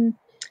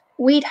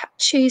 we'd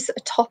choose a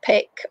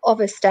topic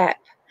of a step.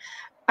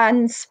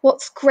 And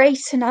what's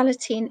great in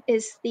Alateen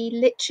is the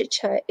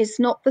literature is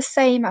not the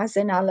same as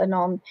in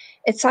Al-Anon.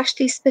 It's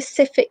actually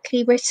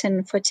specifically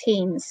written for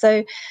teens.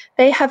 So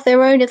they have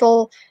their own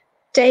little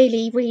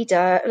daily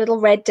reader, a little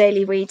red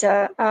daily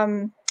reader,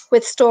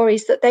 with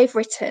stories that they've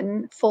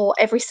written for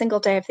every single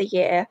day of the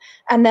year,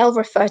 and they'll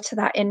refer to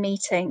that in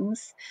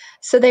meetings.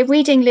 So they're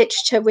reading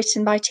literature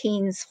written by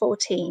teens for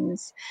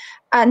teens.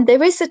 And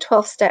there is a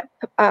 12-step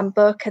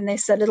book, and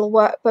there's a little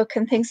workbook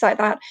and things like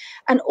that.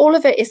 And all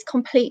of it is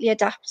completely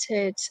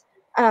adapted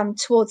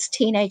towards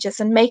teenagers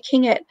and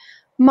making it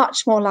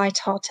much more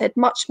lighthearted,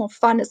 much more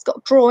fun. It's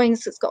got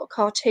drawings, it's got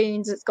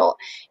cartoons, it's got,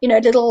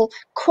 little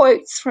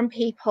quotes from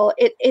people.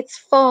 It's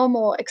far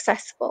more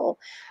accessible.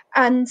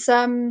 And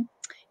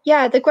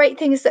the great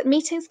thing is that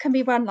meetings can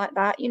be run like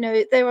that.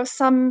 There are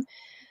some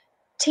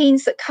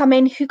teens that come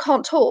in who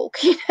can't talk.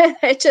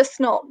 They're just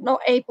not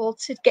able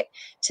to get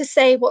to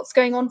say what's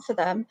going on for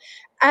them.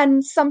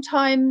 And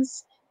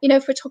sometimes,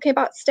 if we're talking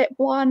about step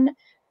 1,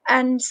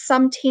 and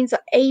some teens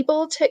are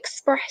able to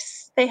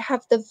express, they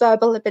have the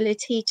verbal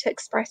ability to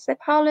express their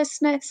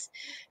powerlessness.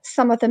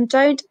 Some of them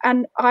don't.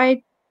 And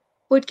I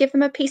would give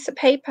them a piece of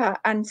paper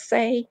and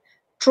say,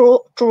 draw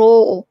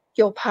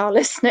your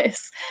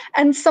powerlessness.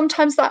 And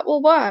sometimes that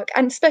will work.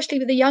 And especially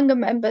with the younger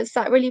members,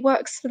 that really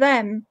works for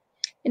them.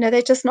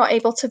 They're just not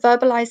able to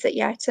verbalize it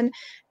yet. And,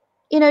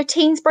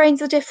 teens'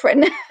 brains are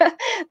different.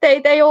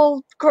 they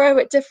all grow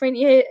at different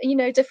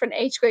different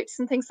age groups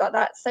and things like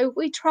that. So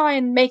we try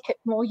and make it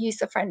more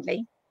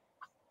user-friendly.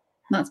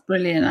 That's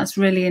brilliant. That's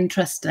really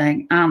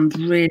interesting and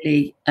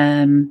really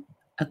a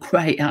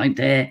great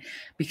idea,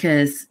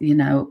 because,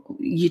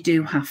 you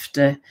do have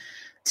to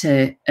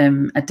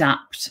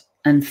adapt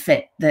and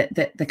fit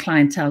the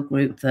clientele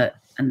group that,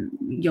 and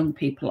young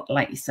people,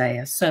 like you say,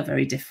 are so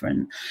very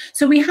different.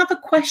 So we have a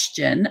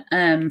question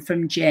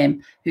from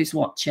Jim, who's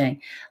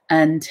watching,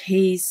 and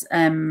he's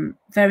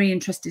very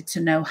interested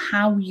to know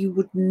how you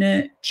would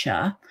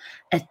nurture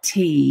a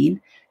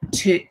teen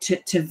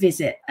to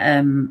visit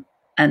an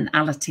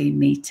Alateen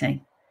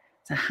meeting.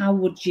 So how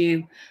would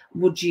you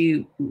what's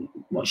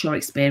your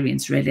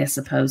experience really, I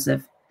suppose,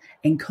 of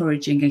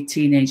encouraging a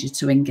teenager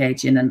to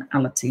engage in an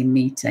Alateen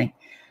meeting?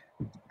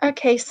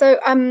 Okay, so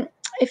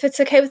if it's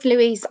okay with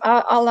Louise,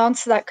 I'll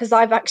answer that, because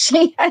I've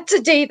actually had to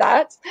do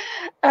that.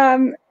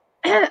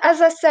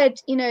 As I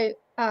said,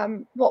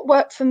 what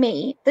worked for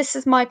me, this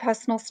is my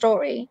personal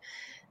story.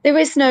 There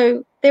is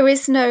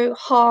no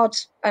hard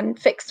and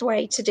fixed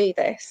way to do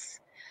this.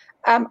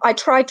 I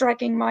tried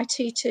dragging my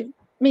 2 to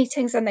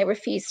meetings and they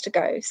refused to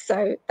go.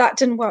 So that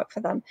didn't work for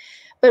them.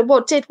 But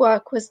what did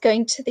work was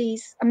going to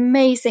these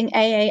amazing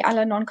AA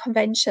Al-Anon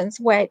conventions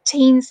where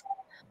teens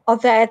are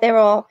there. There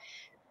are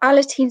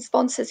Alateen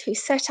sponsors who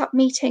set up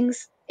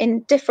meetings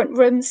in different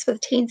rooms for the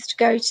teens to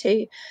go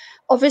to.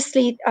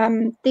 Obviously,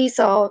 these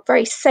are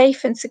very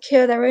safe and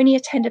secure. They're only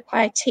attended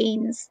by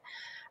teens.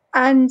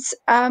 And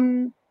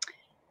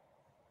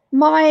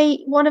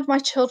one of my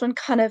children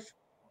kind of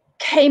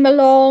came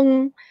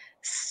along,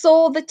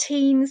 saw the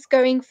teens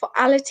going for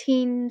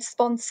Alateen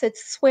sponsored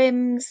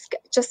swims,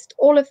 just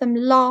all of them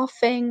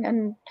laughing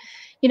and,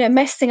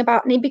 messing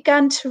about. And he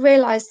began to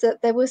realize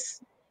that there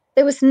was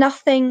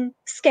nothing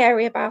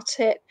scary about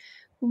it.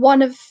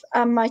 One of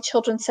my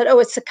children said, "Oh,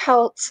 it's a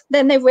cult."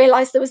 Then they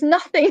realized there was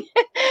nothing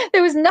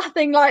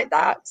like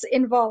that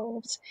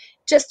involved.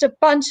 Just a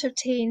bunch of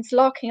teens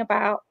larking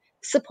about,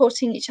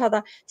 supporting each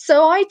other.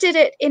 So I did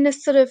it in a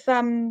sort of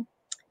through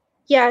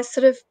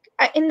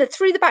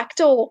the back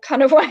door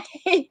kind of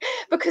way,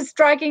 because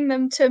dragging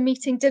them to a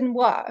meeting didn't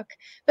work.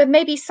 But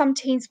maybe some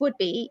teens would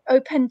be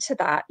open to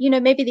that.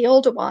 Maybe the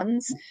older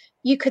ones,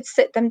 you could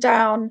sit them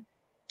down,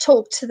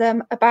 talk to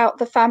them about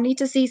the family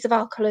disease of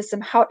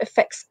alcoholism, how it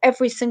affects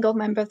every single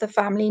member of the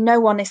family. No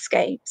one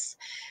escapes.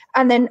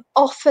 And then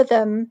offer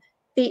them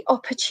the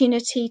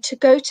opportunity to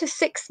go to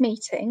 6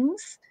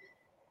 meetings,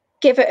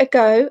 give it a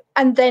go.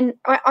 And then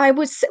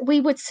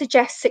we would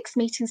suggest 6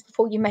 meetings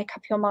before you make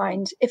up your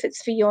mind if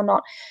it's for you or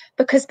not,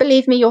 because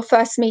believe me, your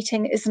first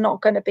meeting is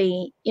not going to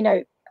be,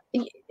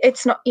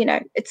 it's not,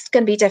 it's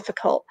going to be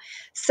difficult.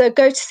 So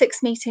go to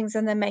 6 meetings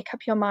and then make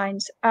up your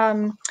mind.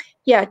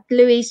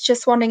 Louise,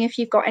 just wondering if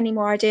you've got any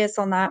more ideas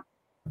on that.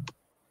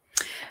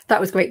 That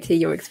was great to hear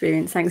your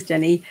experience. Thanks,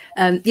 Jenny.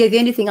 The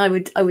only thing I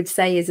would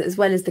say is, as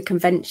well as the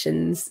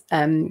conventions,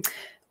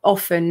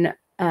 often,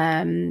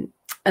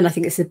 and I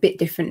think it's a bit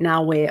different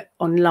now, we're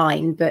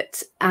online,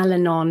 but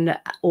Al-Anon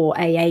or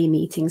AA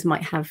meetings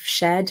might have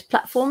shared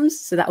platforms.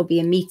 So that will be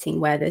a meeting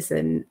where there's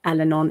an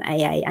Al-Anon,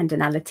 AA and an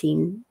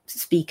Alateen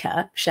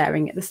speaker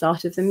sharing at the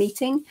start of the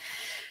meeting.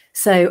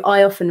 So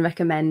I often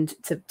recommend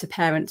to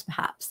parents,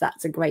 perhaps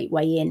that's a great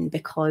way in,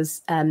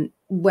 because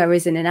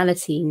whereas in an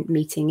Alateen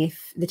meeting,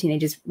 if the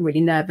teenager's really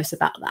nervous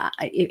about that,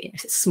 if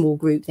it's a small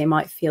group, they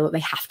might feel that they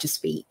have to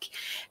speak.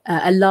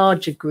 A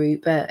larger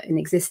group, an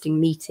existing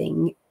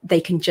meeting,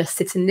 they can just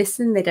sit and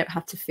listen. They don't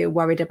have to feel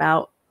worried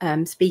about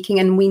speaking.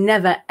 And we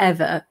never,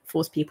 ever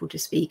force people to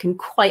speak. And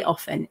quite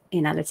often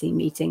in Alateen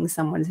meetings,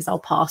 someone says, "I'll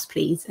pass,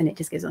 please." And it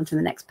just goes on to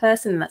the next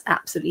person. And that's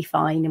absolutely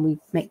fine. And we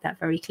make that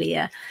very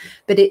clear.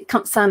 But it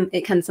can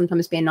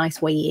sometimes be a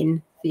nice way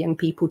in for young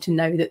people to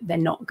know that they're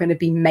not going to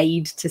be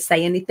made to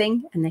say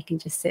anything, and they can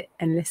just sit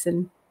and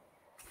listen.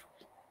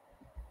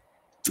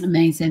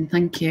 Amazing.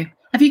 Thank you.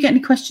 Have you got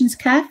any questions,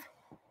 Kev?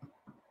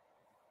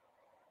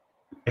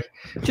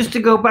 Just to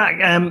go back,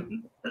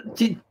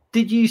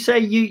 did you say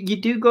you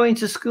do go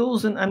into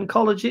schools and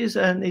colleges,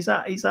 and is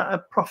that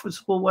a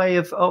profitable way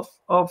of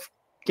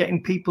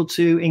getting people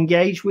to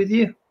engage with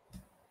you?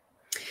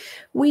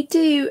 We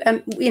do.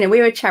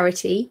 We're a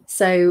charity,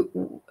 so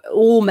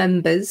all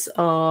members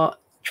are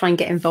try and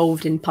get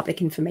involved in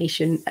public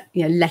information,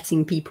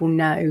 letting people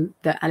know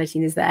that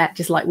Alateen is there,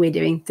 just like we're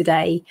doing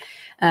today.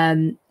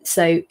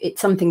 So it's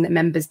something that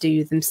members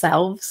do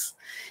themselves.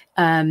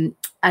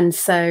 And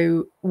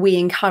so we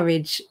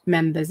encourage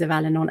members of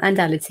Al-Anon and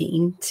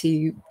Alateen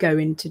to go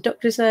into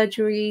doctor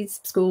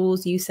surgeries,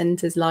 schools, youth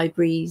centres,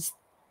 libraries,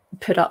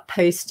 put up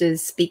posters,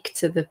 speak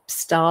to the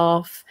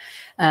staff.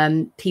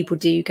 People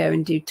do go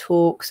and do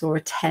talks or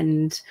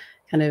attend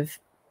kind of,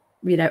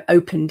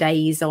 open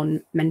days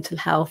on mental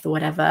health or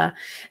whatever.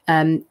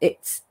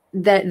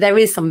 There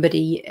is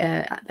somebody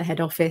at the head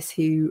office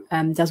who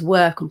does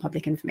work on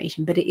public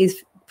information, but it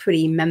is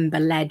pretty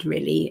member-led,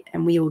 really,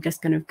 and we all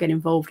just kind of get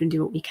involved and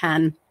do what we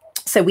can.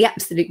 So we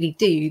absolutely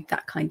do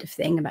that kind of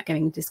thing about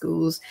going into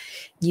schools.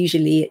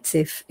 Usually it's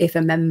if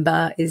a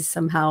member is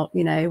somehow,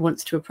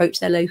 wants to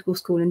approach their local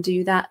school and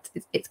do that,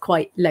 it's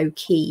quite low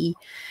key.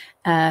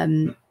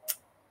 We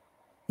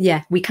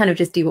kind of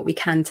just do what we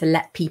can to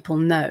let people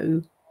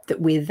know that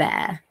we're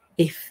there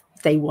if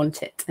they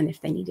want it and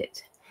if they need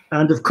it.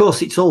 And of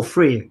course, it's all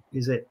free,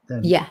 is it?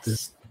 Then?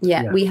 Yes.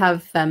 Yeah, we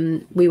have.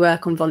 We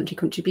work on voluntary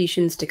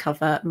contributions to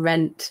cover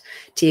rent,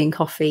 tea and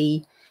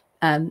coffee,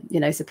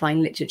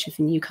 supplying literature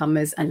for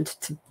newcomers, and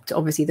to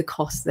obviously the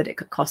cost that it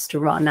could cost to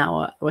run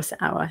our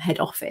head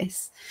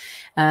office.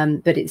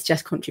 But it's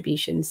just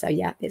contributions, so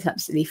it's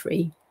absolutely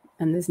free,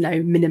 and there's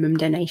no minimum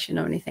donation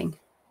or anything.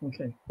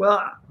 Okay.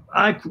 Well,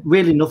 I've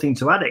really nothing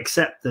to add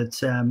except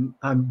that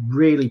I'm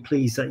really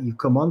pleased that you've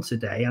come on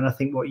today, and I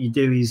think what you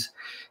do is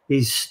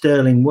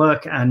sterling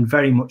work and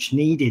very much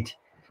needed.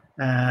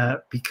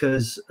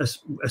 Because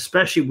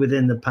especially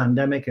within the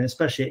pandemic, and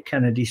especially at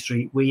Kennedy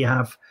Street, we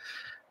have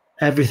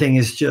everything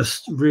has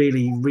just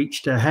really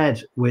reached a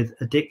head with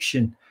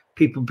addiction.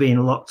 People being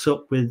locked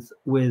up with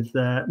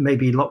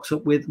maybe locked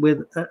up with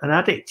an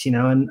addict,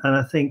 and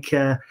I think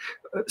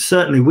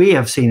certainly we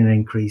have seen an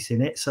increase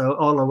in it. So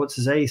all I want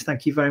to say is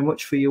thank you very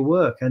much for your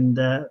work, and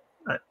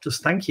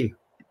just thank you.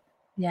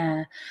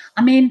 Yeah.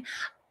 I mean,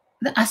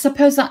 I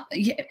suppose that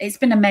it's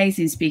been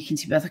amazing speaking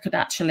to you both. I could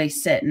actually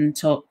sit and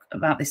talk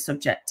about this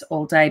subject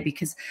all day,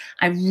 because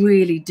I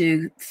really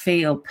do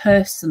feel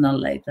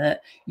personally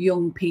that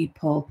young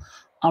people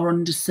are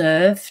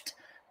underserved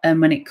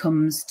when it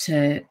comes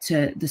to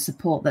the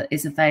support that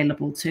is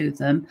available to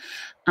them.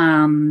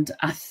 And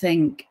I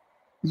think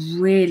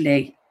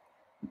really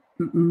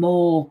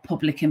more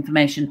public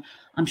information.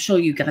 I'm sure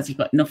you guys have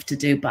got enough to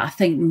do, but I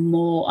think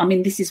more, I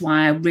mean, this is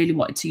why I really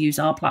wanted to use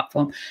our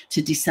platform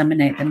to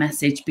disseminate the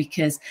message,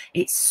 because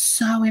it's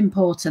so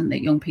important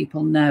that young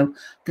people know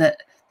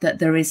that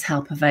there is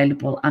help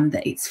available, and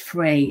that it's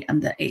free,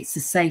 and that it's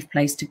a safe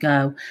place to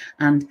go,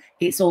 and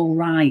it's all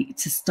right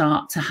to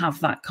start to have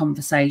that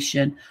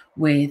conversation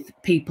with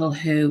people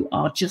who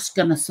are just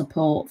going to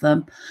support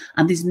them.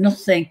 And there's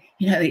nothing,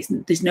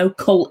 there's no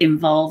cult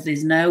involved,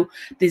 there's no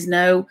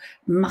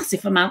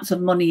massive amounts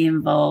of money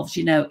involved,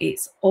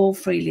 it's all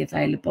freely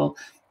available,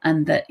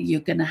 and that you're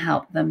going to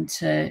help them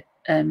to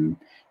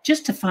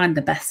just to find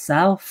the best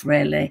self,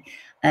 really.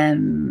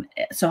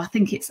 So I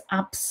think it's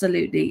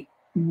absolutely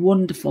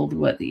wonderful, the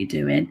work that you're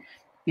doing.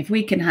 If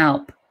we can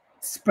help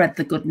spread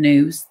the good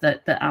news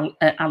that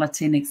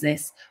Alateen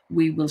exists,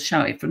 we will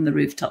shout it from the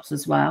rooftops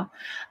as well.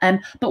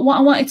 But what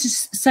I wanted to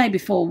say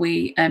before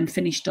we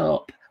finished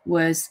up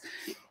was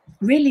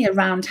really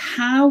around,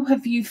 how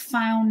have you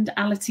found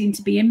Alateen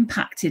to be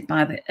impacted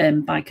by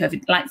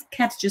COVID? Like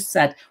Kev just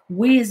said,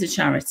 we as a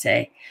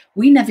charity,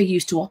 we never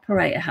used to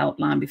operate a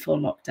helpline before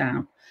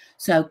lockdown.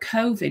 So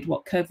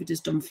what COVID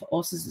has done for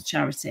us as a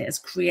charity, has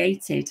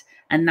created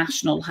a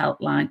national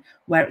helpline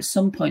where at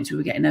some points we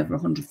were getting over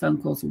 100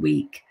 phone calls a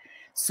week.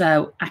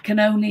 So I can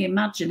only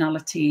imagine,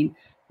 Alateen,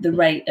 the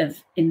rate of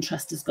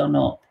interest has gone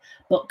up.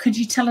 But could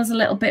you tell us a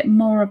little bit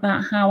more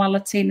about how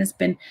Alateen has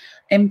been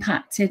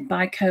impacted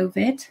by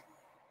COVID?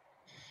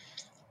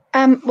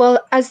 Well,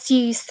 as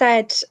you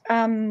said,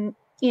 Kevin,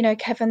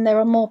 there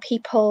are more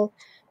people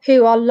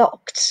who are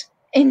locked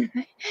in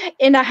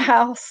a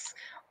house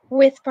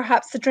with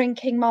perhaps a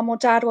drinking mum or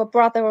dad or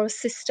brother or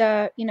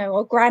sister,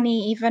 or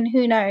granny even,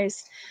 who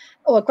knows,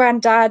 or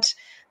granddad.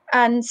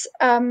 And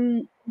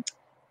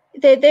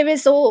there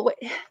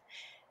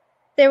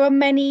are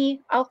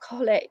many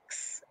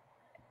alcoholics,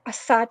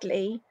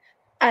 sadly,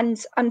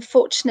 and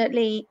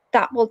unfortunately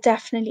that will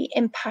definitely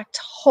impact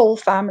whole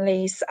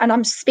families. And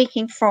I'm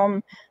speaking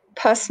from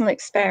personal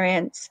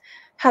experience,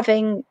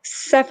 having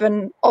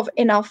 7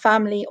 in our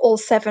family, all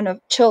 7 of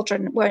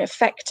children were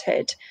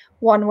affected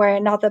one way or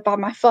another by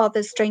my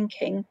father's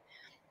drinking,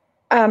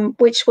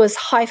 which was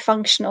high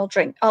functional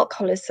drink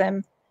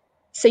alcoholism.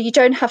 So you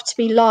don't have to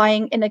be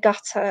lying in a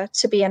gutter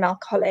to be an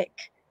alcoholic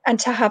and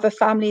to have a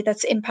family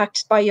that's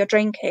impacted by your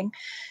drinking.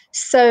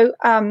 So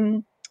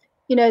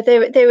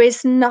there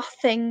is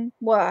nothing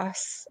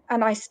worse,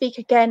 and I speak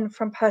again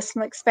from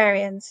personal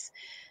experience,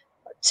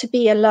 to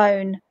be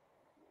alone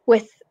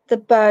with the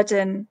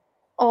burden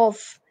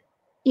of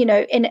in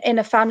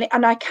a family.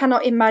 And I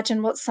cannot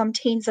imagine what some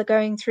teens are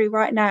going through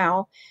right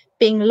now,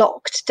 being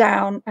locked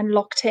down and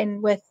locked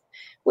in with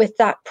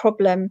that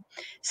problem.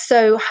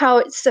 So how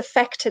it's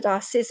affected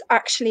us is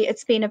actually,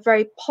 it's been a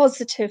very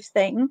positive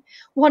thing.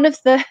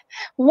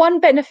 One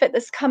benefit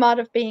that's come out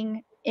of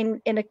being in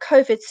a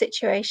COVID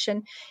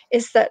situation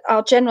is that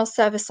our general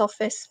service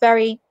office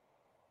very,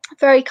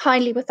 very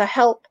kindly, with the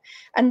help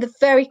and the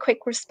very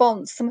quick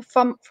response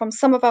from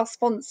some of our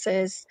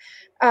sponsors,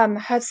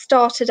 have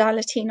started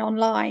Alateen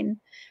online.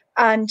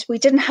 And we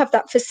didn't have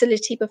that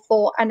facility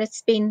before, and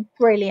it's been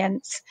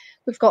brilliant.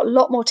 We've got a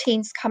lot more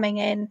teens coming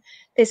in.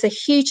 There's a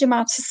huge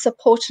amount of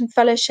support and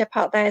fellowship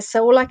out there.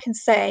 So all I can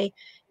say,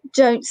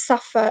 don't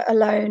suffer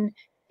alone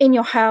in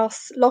your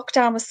house, locked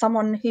down with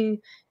someone who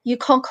you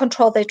can't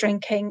control their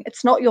drinking.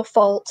 It's not your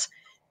fault.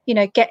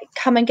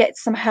 Come and get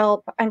some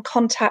help, and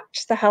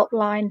contact the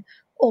helpline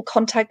or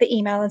contact the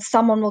email, and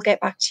someone will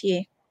get back to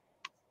you.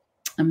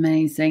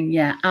 Amazing.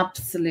 Yeah,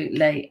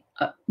 absolutely.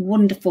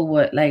 Wonderful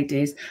work,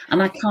 ladies.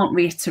 And I can't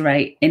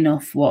reiterate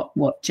enough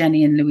what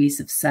Jenny and Louise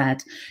have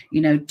said.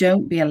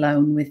 Don't be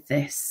alone with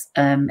this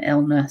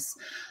illness.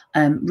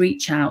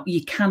 Reach out.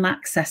 You can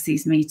access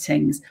these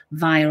meetings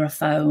via a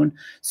phone.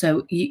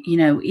 So,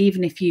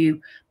 even if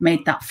you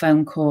made that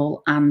phone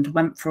call and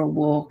went for a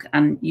walk,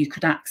 and you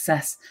could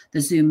access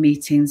the Zoom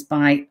meetings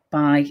by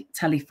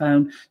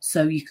telephone,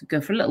 so you could go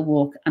for a little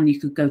walk and you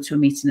could go to a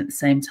meeting at the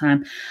same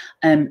time.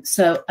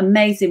 So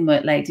amazing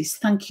work, ladies.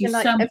 Thank you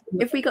so much.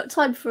 If we got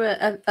time for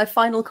a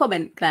final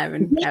comment, Claire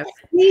and Yes,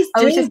 please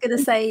do. I was just going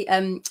to say,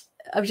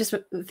 I was just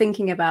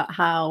thinking about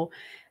how,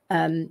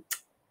 I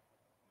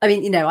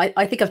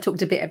think I've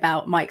talked a bit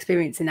about my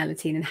experience in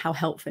Alateen and how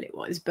helpful it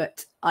was,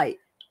 but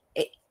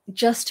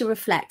just to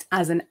reflect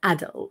as an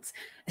adult,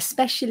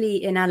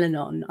 especially in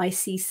Al-Anon, I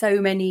see so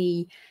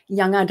many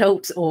young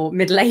adults or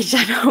middle-aged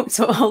adults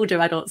or older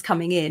adults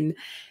coming in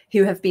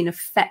who have been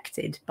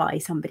affected by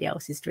somebody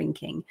else's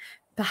drinking.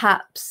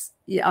 Perhaps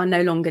are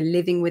no longer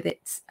living with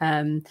it,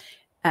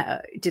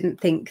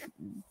 didn't think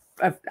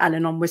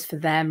Al-Anon was for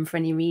them for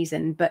any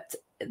reason, but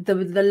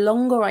the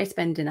longer I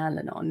spend in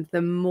Al-Anon,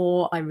 the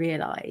more I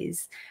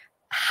realise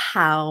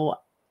how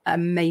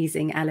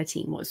amazing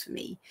Alateen was for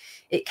me.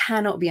 It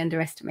cannot be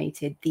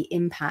underestimated, the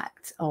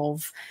impact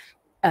of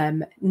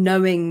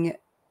knowing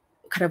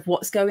kind of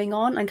what's going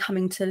on and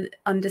coming to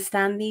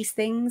understand these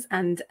things.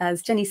 And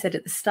as Jenny said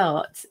at the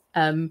start,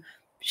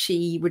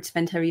 she would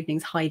spend her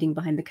evenings hiding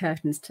behind the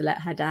curtains to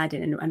let her dad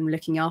in and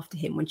looking after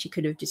him when she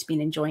could have just been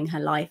enjoying her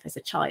life as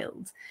a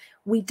child.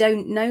 We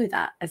don't know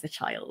that as a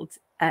child.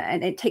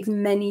 And it takes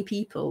many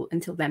people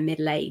until they're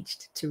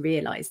middle-aged to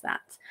realise that.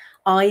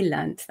 I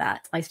learnt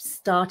that. I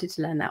started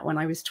to learn that when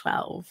I was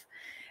 12.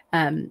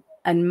 And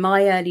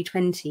my early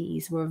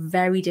 20s were a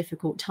very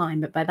difficult time.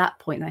 But by that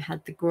point, I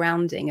had the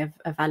grounding of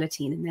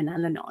Alateen and then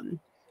Al-Anon.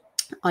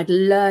 I'd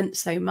learnt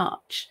so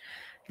much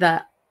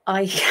that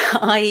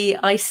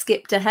I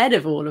skipped ahead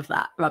of all of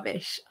that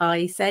rubbish.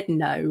 I said,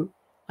 no,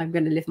 I'm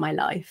going to live my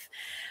life.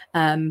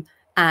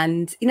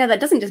 And, you know, that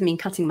doesn't just mean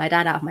cutting my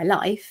dad out of my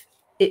life.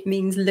 It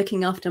means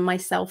looking after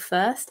myself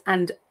first.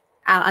 And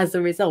as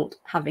a result,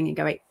 having a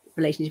great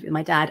relationship with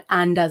my dad.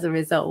 And as a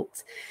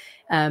result,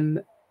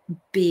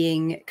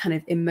 being kind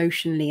of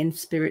emotionally and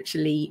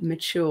spiritually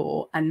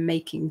mature and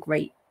making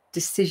great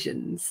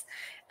decisions.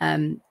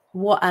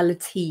 What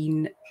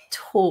Alateen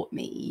taught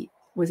me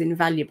was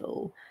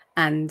invaluable.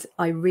 And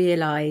I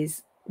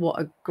realize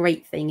what a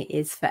great thing it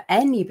is for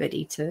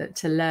anybody to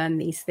learn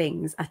these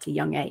things at a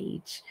young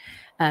age,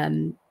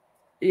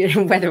 you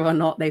know, whether or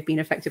not they've been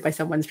affected by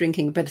someone's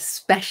drinking, but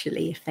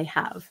especially if they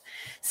have.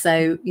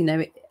 So, you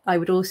know, I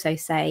would also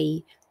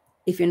say,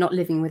 if you're not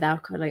living with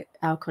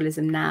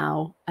alcoholism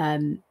now,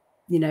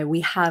 you know,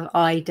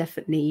 I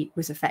definitely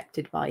was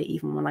affected by it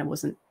even when I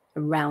wasn't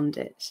around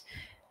it.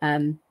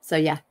 So,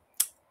 yeah.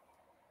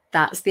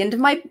 That's the end of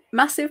my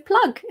massive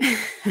plug.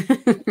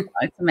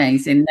 It's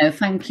amazing. No,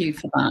 thank you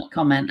for that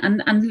comment.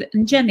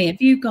 And Jenny, have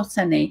you got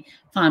any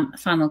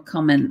final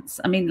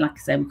comments? I mean, like I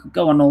said, we could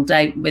go on all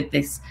day with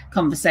this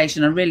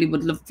conversation. I really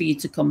would love for you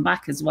to come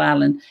back as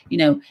well. And, you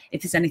know,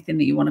 if there's anything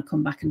that you want to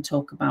come back and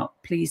talk about,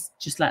 please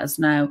just let us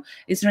know.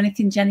 Is there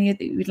anything, Jenny,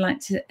 that you would like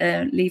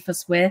to leave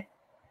us with?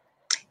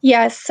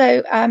 Yeah,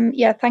 so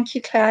thank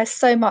you, Claire,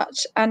 so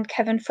much, and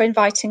Kevin, for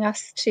inviting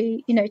us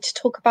to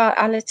talk about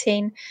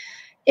Alateen.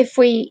 If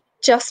we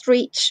just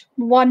reach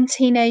one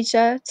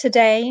teenager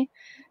today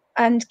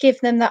and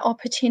give them that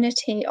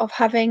opportunity of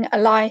having a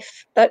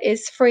life that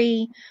is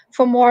free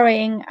from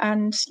worrying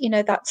and, you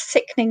know, that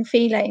sickening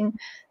feeling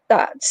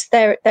that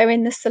they're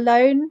in this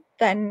alone,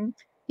 then,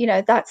 you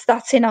know,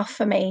 that's enough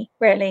for me,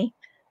 really.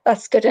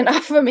 That's good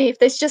enough for me. If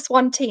there's just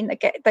one teen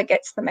that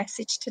gets the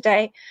message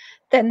today,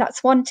 then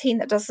that's one teen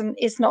that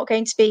is not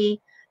going to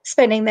be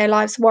spending their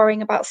lives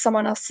worrying about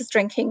someone else's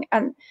drinking.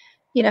 And,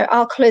 you know,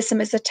 alcoholism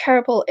is a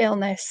terrible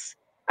illness,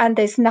 and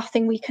there's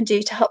nothing we can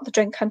do to help the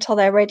drinker until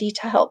they're ready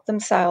to help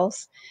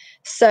themselves.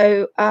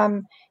 So,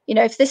 you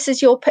know,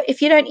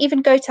 if you don't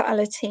even go to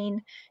Alateen,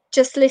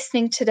 just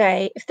listening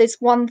today, if there's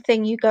one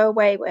thing you go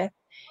away with,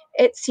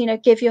 it's, you know,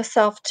 give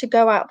yourself to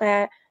go out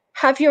there,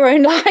 have your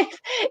own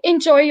life,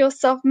 enjoy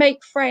yourself,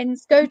 make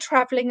friends, go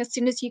traveling as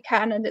soon as you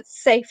can, and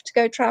it's safe to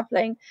go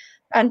traveling,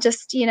 and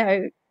just, you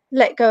know,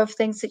 let go of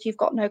things that you've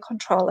got no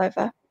control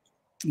over.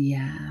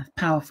 Yeah,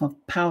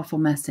 powerful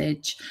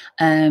message.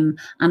 And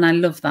I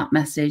love that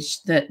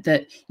message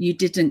that you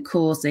didn't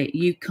cause it,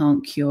 you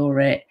can't cure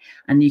it,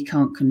 and you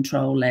can't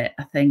control it.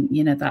 I think,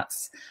 you know,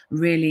 that's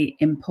really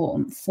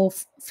important for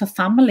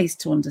families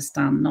to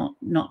understand,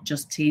 not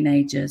just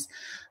teenagers.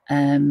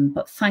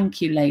 But thank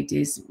you,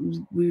 ladies.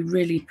 We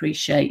really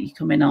appreciate you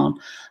coming on.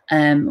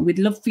 We'd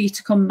love for you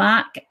to come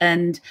back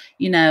and,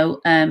 you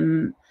know,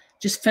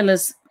 just fill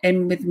us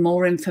in with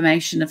more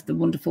information of the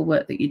wonderful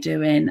work that you're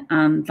doing.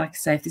 And like I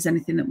say, if there's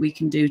anything that we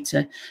can do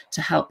to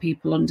help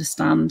people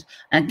understand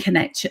and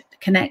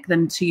connect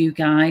them to you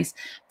guys,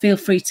 feel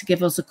free to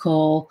give us a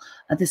call.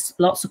 There's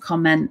lots of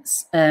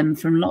comments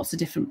from lots of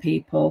different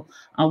people.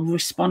 I'll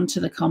respond to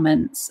the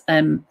comments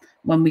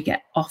when we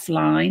get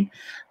offline.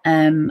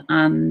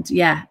 And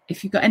yeah,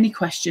 if you've got any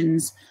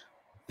questions,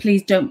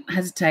 please don't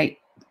hesitate.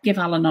 Give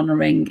Al-Anon a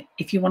ring.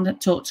 If you want to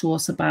talk to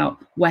us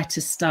about where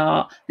to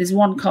start, there's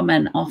one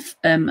comment off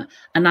an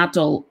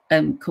adult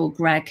called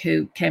Greg,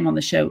 who came on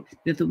the show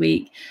the other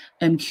week.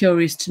 I'm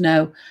curious to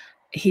know,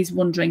 he's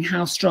wondering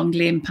how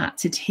strongly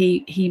impacted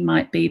he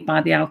might be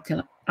by the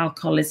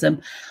alcoholism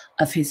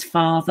of his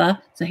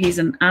father. So he's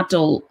an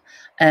adult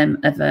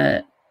of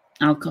a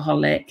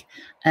alcoholic,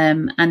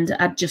 and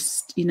I'd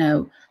just, you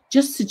know,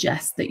 just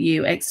suggest that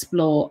you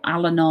explore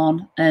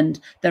Al-Anon.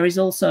 And there is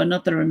also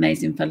another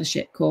amazing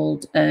fellowship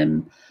called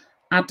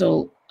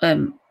Adult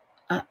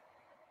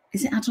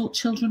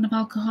Children of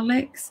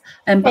Alcoholics?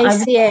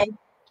 ACA.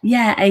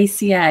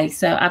 ACA.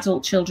 So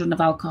Adult Children of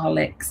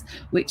Alcoholics,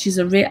 which is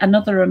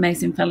another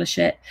amazing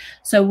fellowship.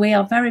 So we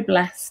are very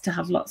blessed to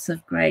have lots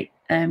of great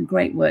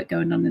work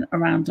going on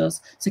around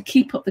us. So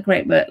keep up the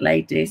great work,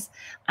 ladies.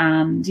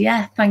 And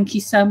yeah, thank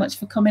you so much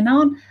for coming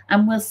on.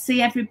 And we'll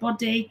see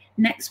everybody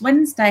next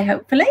Wednesday,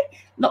 hopefully.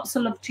 Lots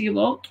of love to you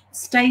all.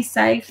 Stay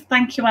safe.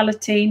 Thank you,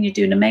 Alateen. You're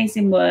doing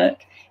amazing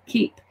work.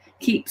 Keep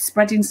keep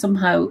spreading some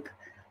hope.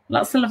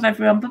 Lots of love,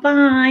 everyone.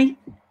 Bye-bye.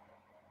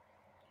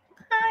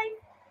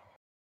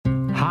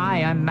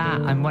 Hi, I'm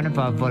Matt. I'm one of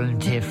our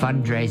volunteer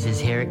fundraisers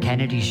here at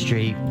Kennedy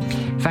Street.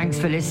 Thanks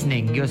for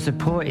listening. Your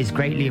support is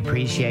greatly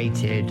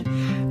appreciated.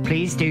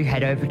 Please do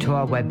head over to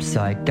our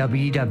website,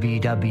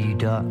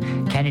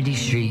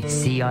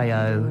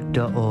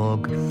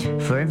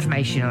 www.kennedystreetcio.org, for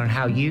information on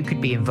how you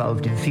could be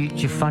involved in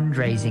future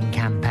fundraising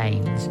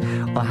campaigns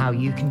or how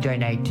you can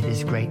donate to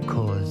this great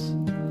cause.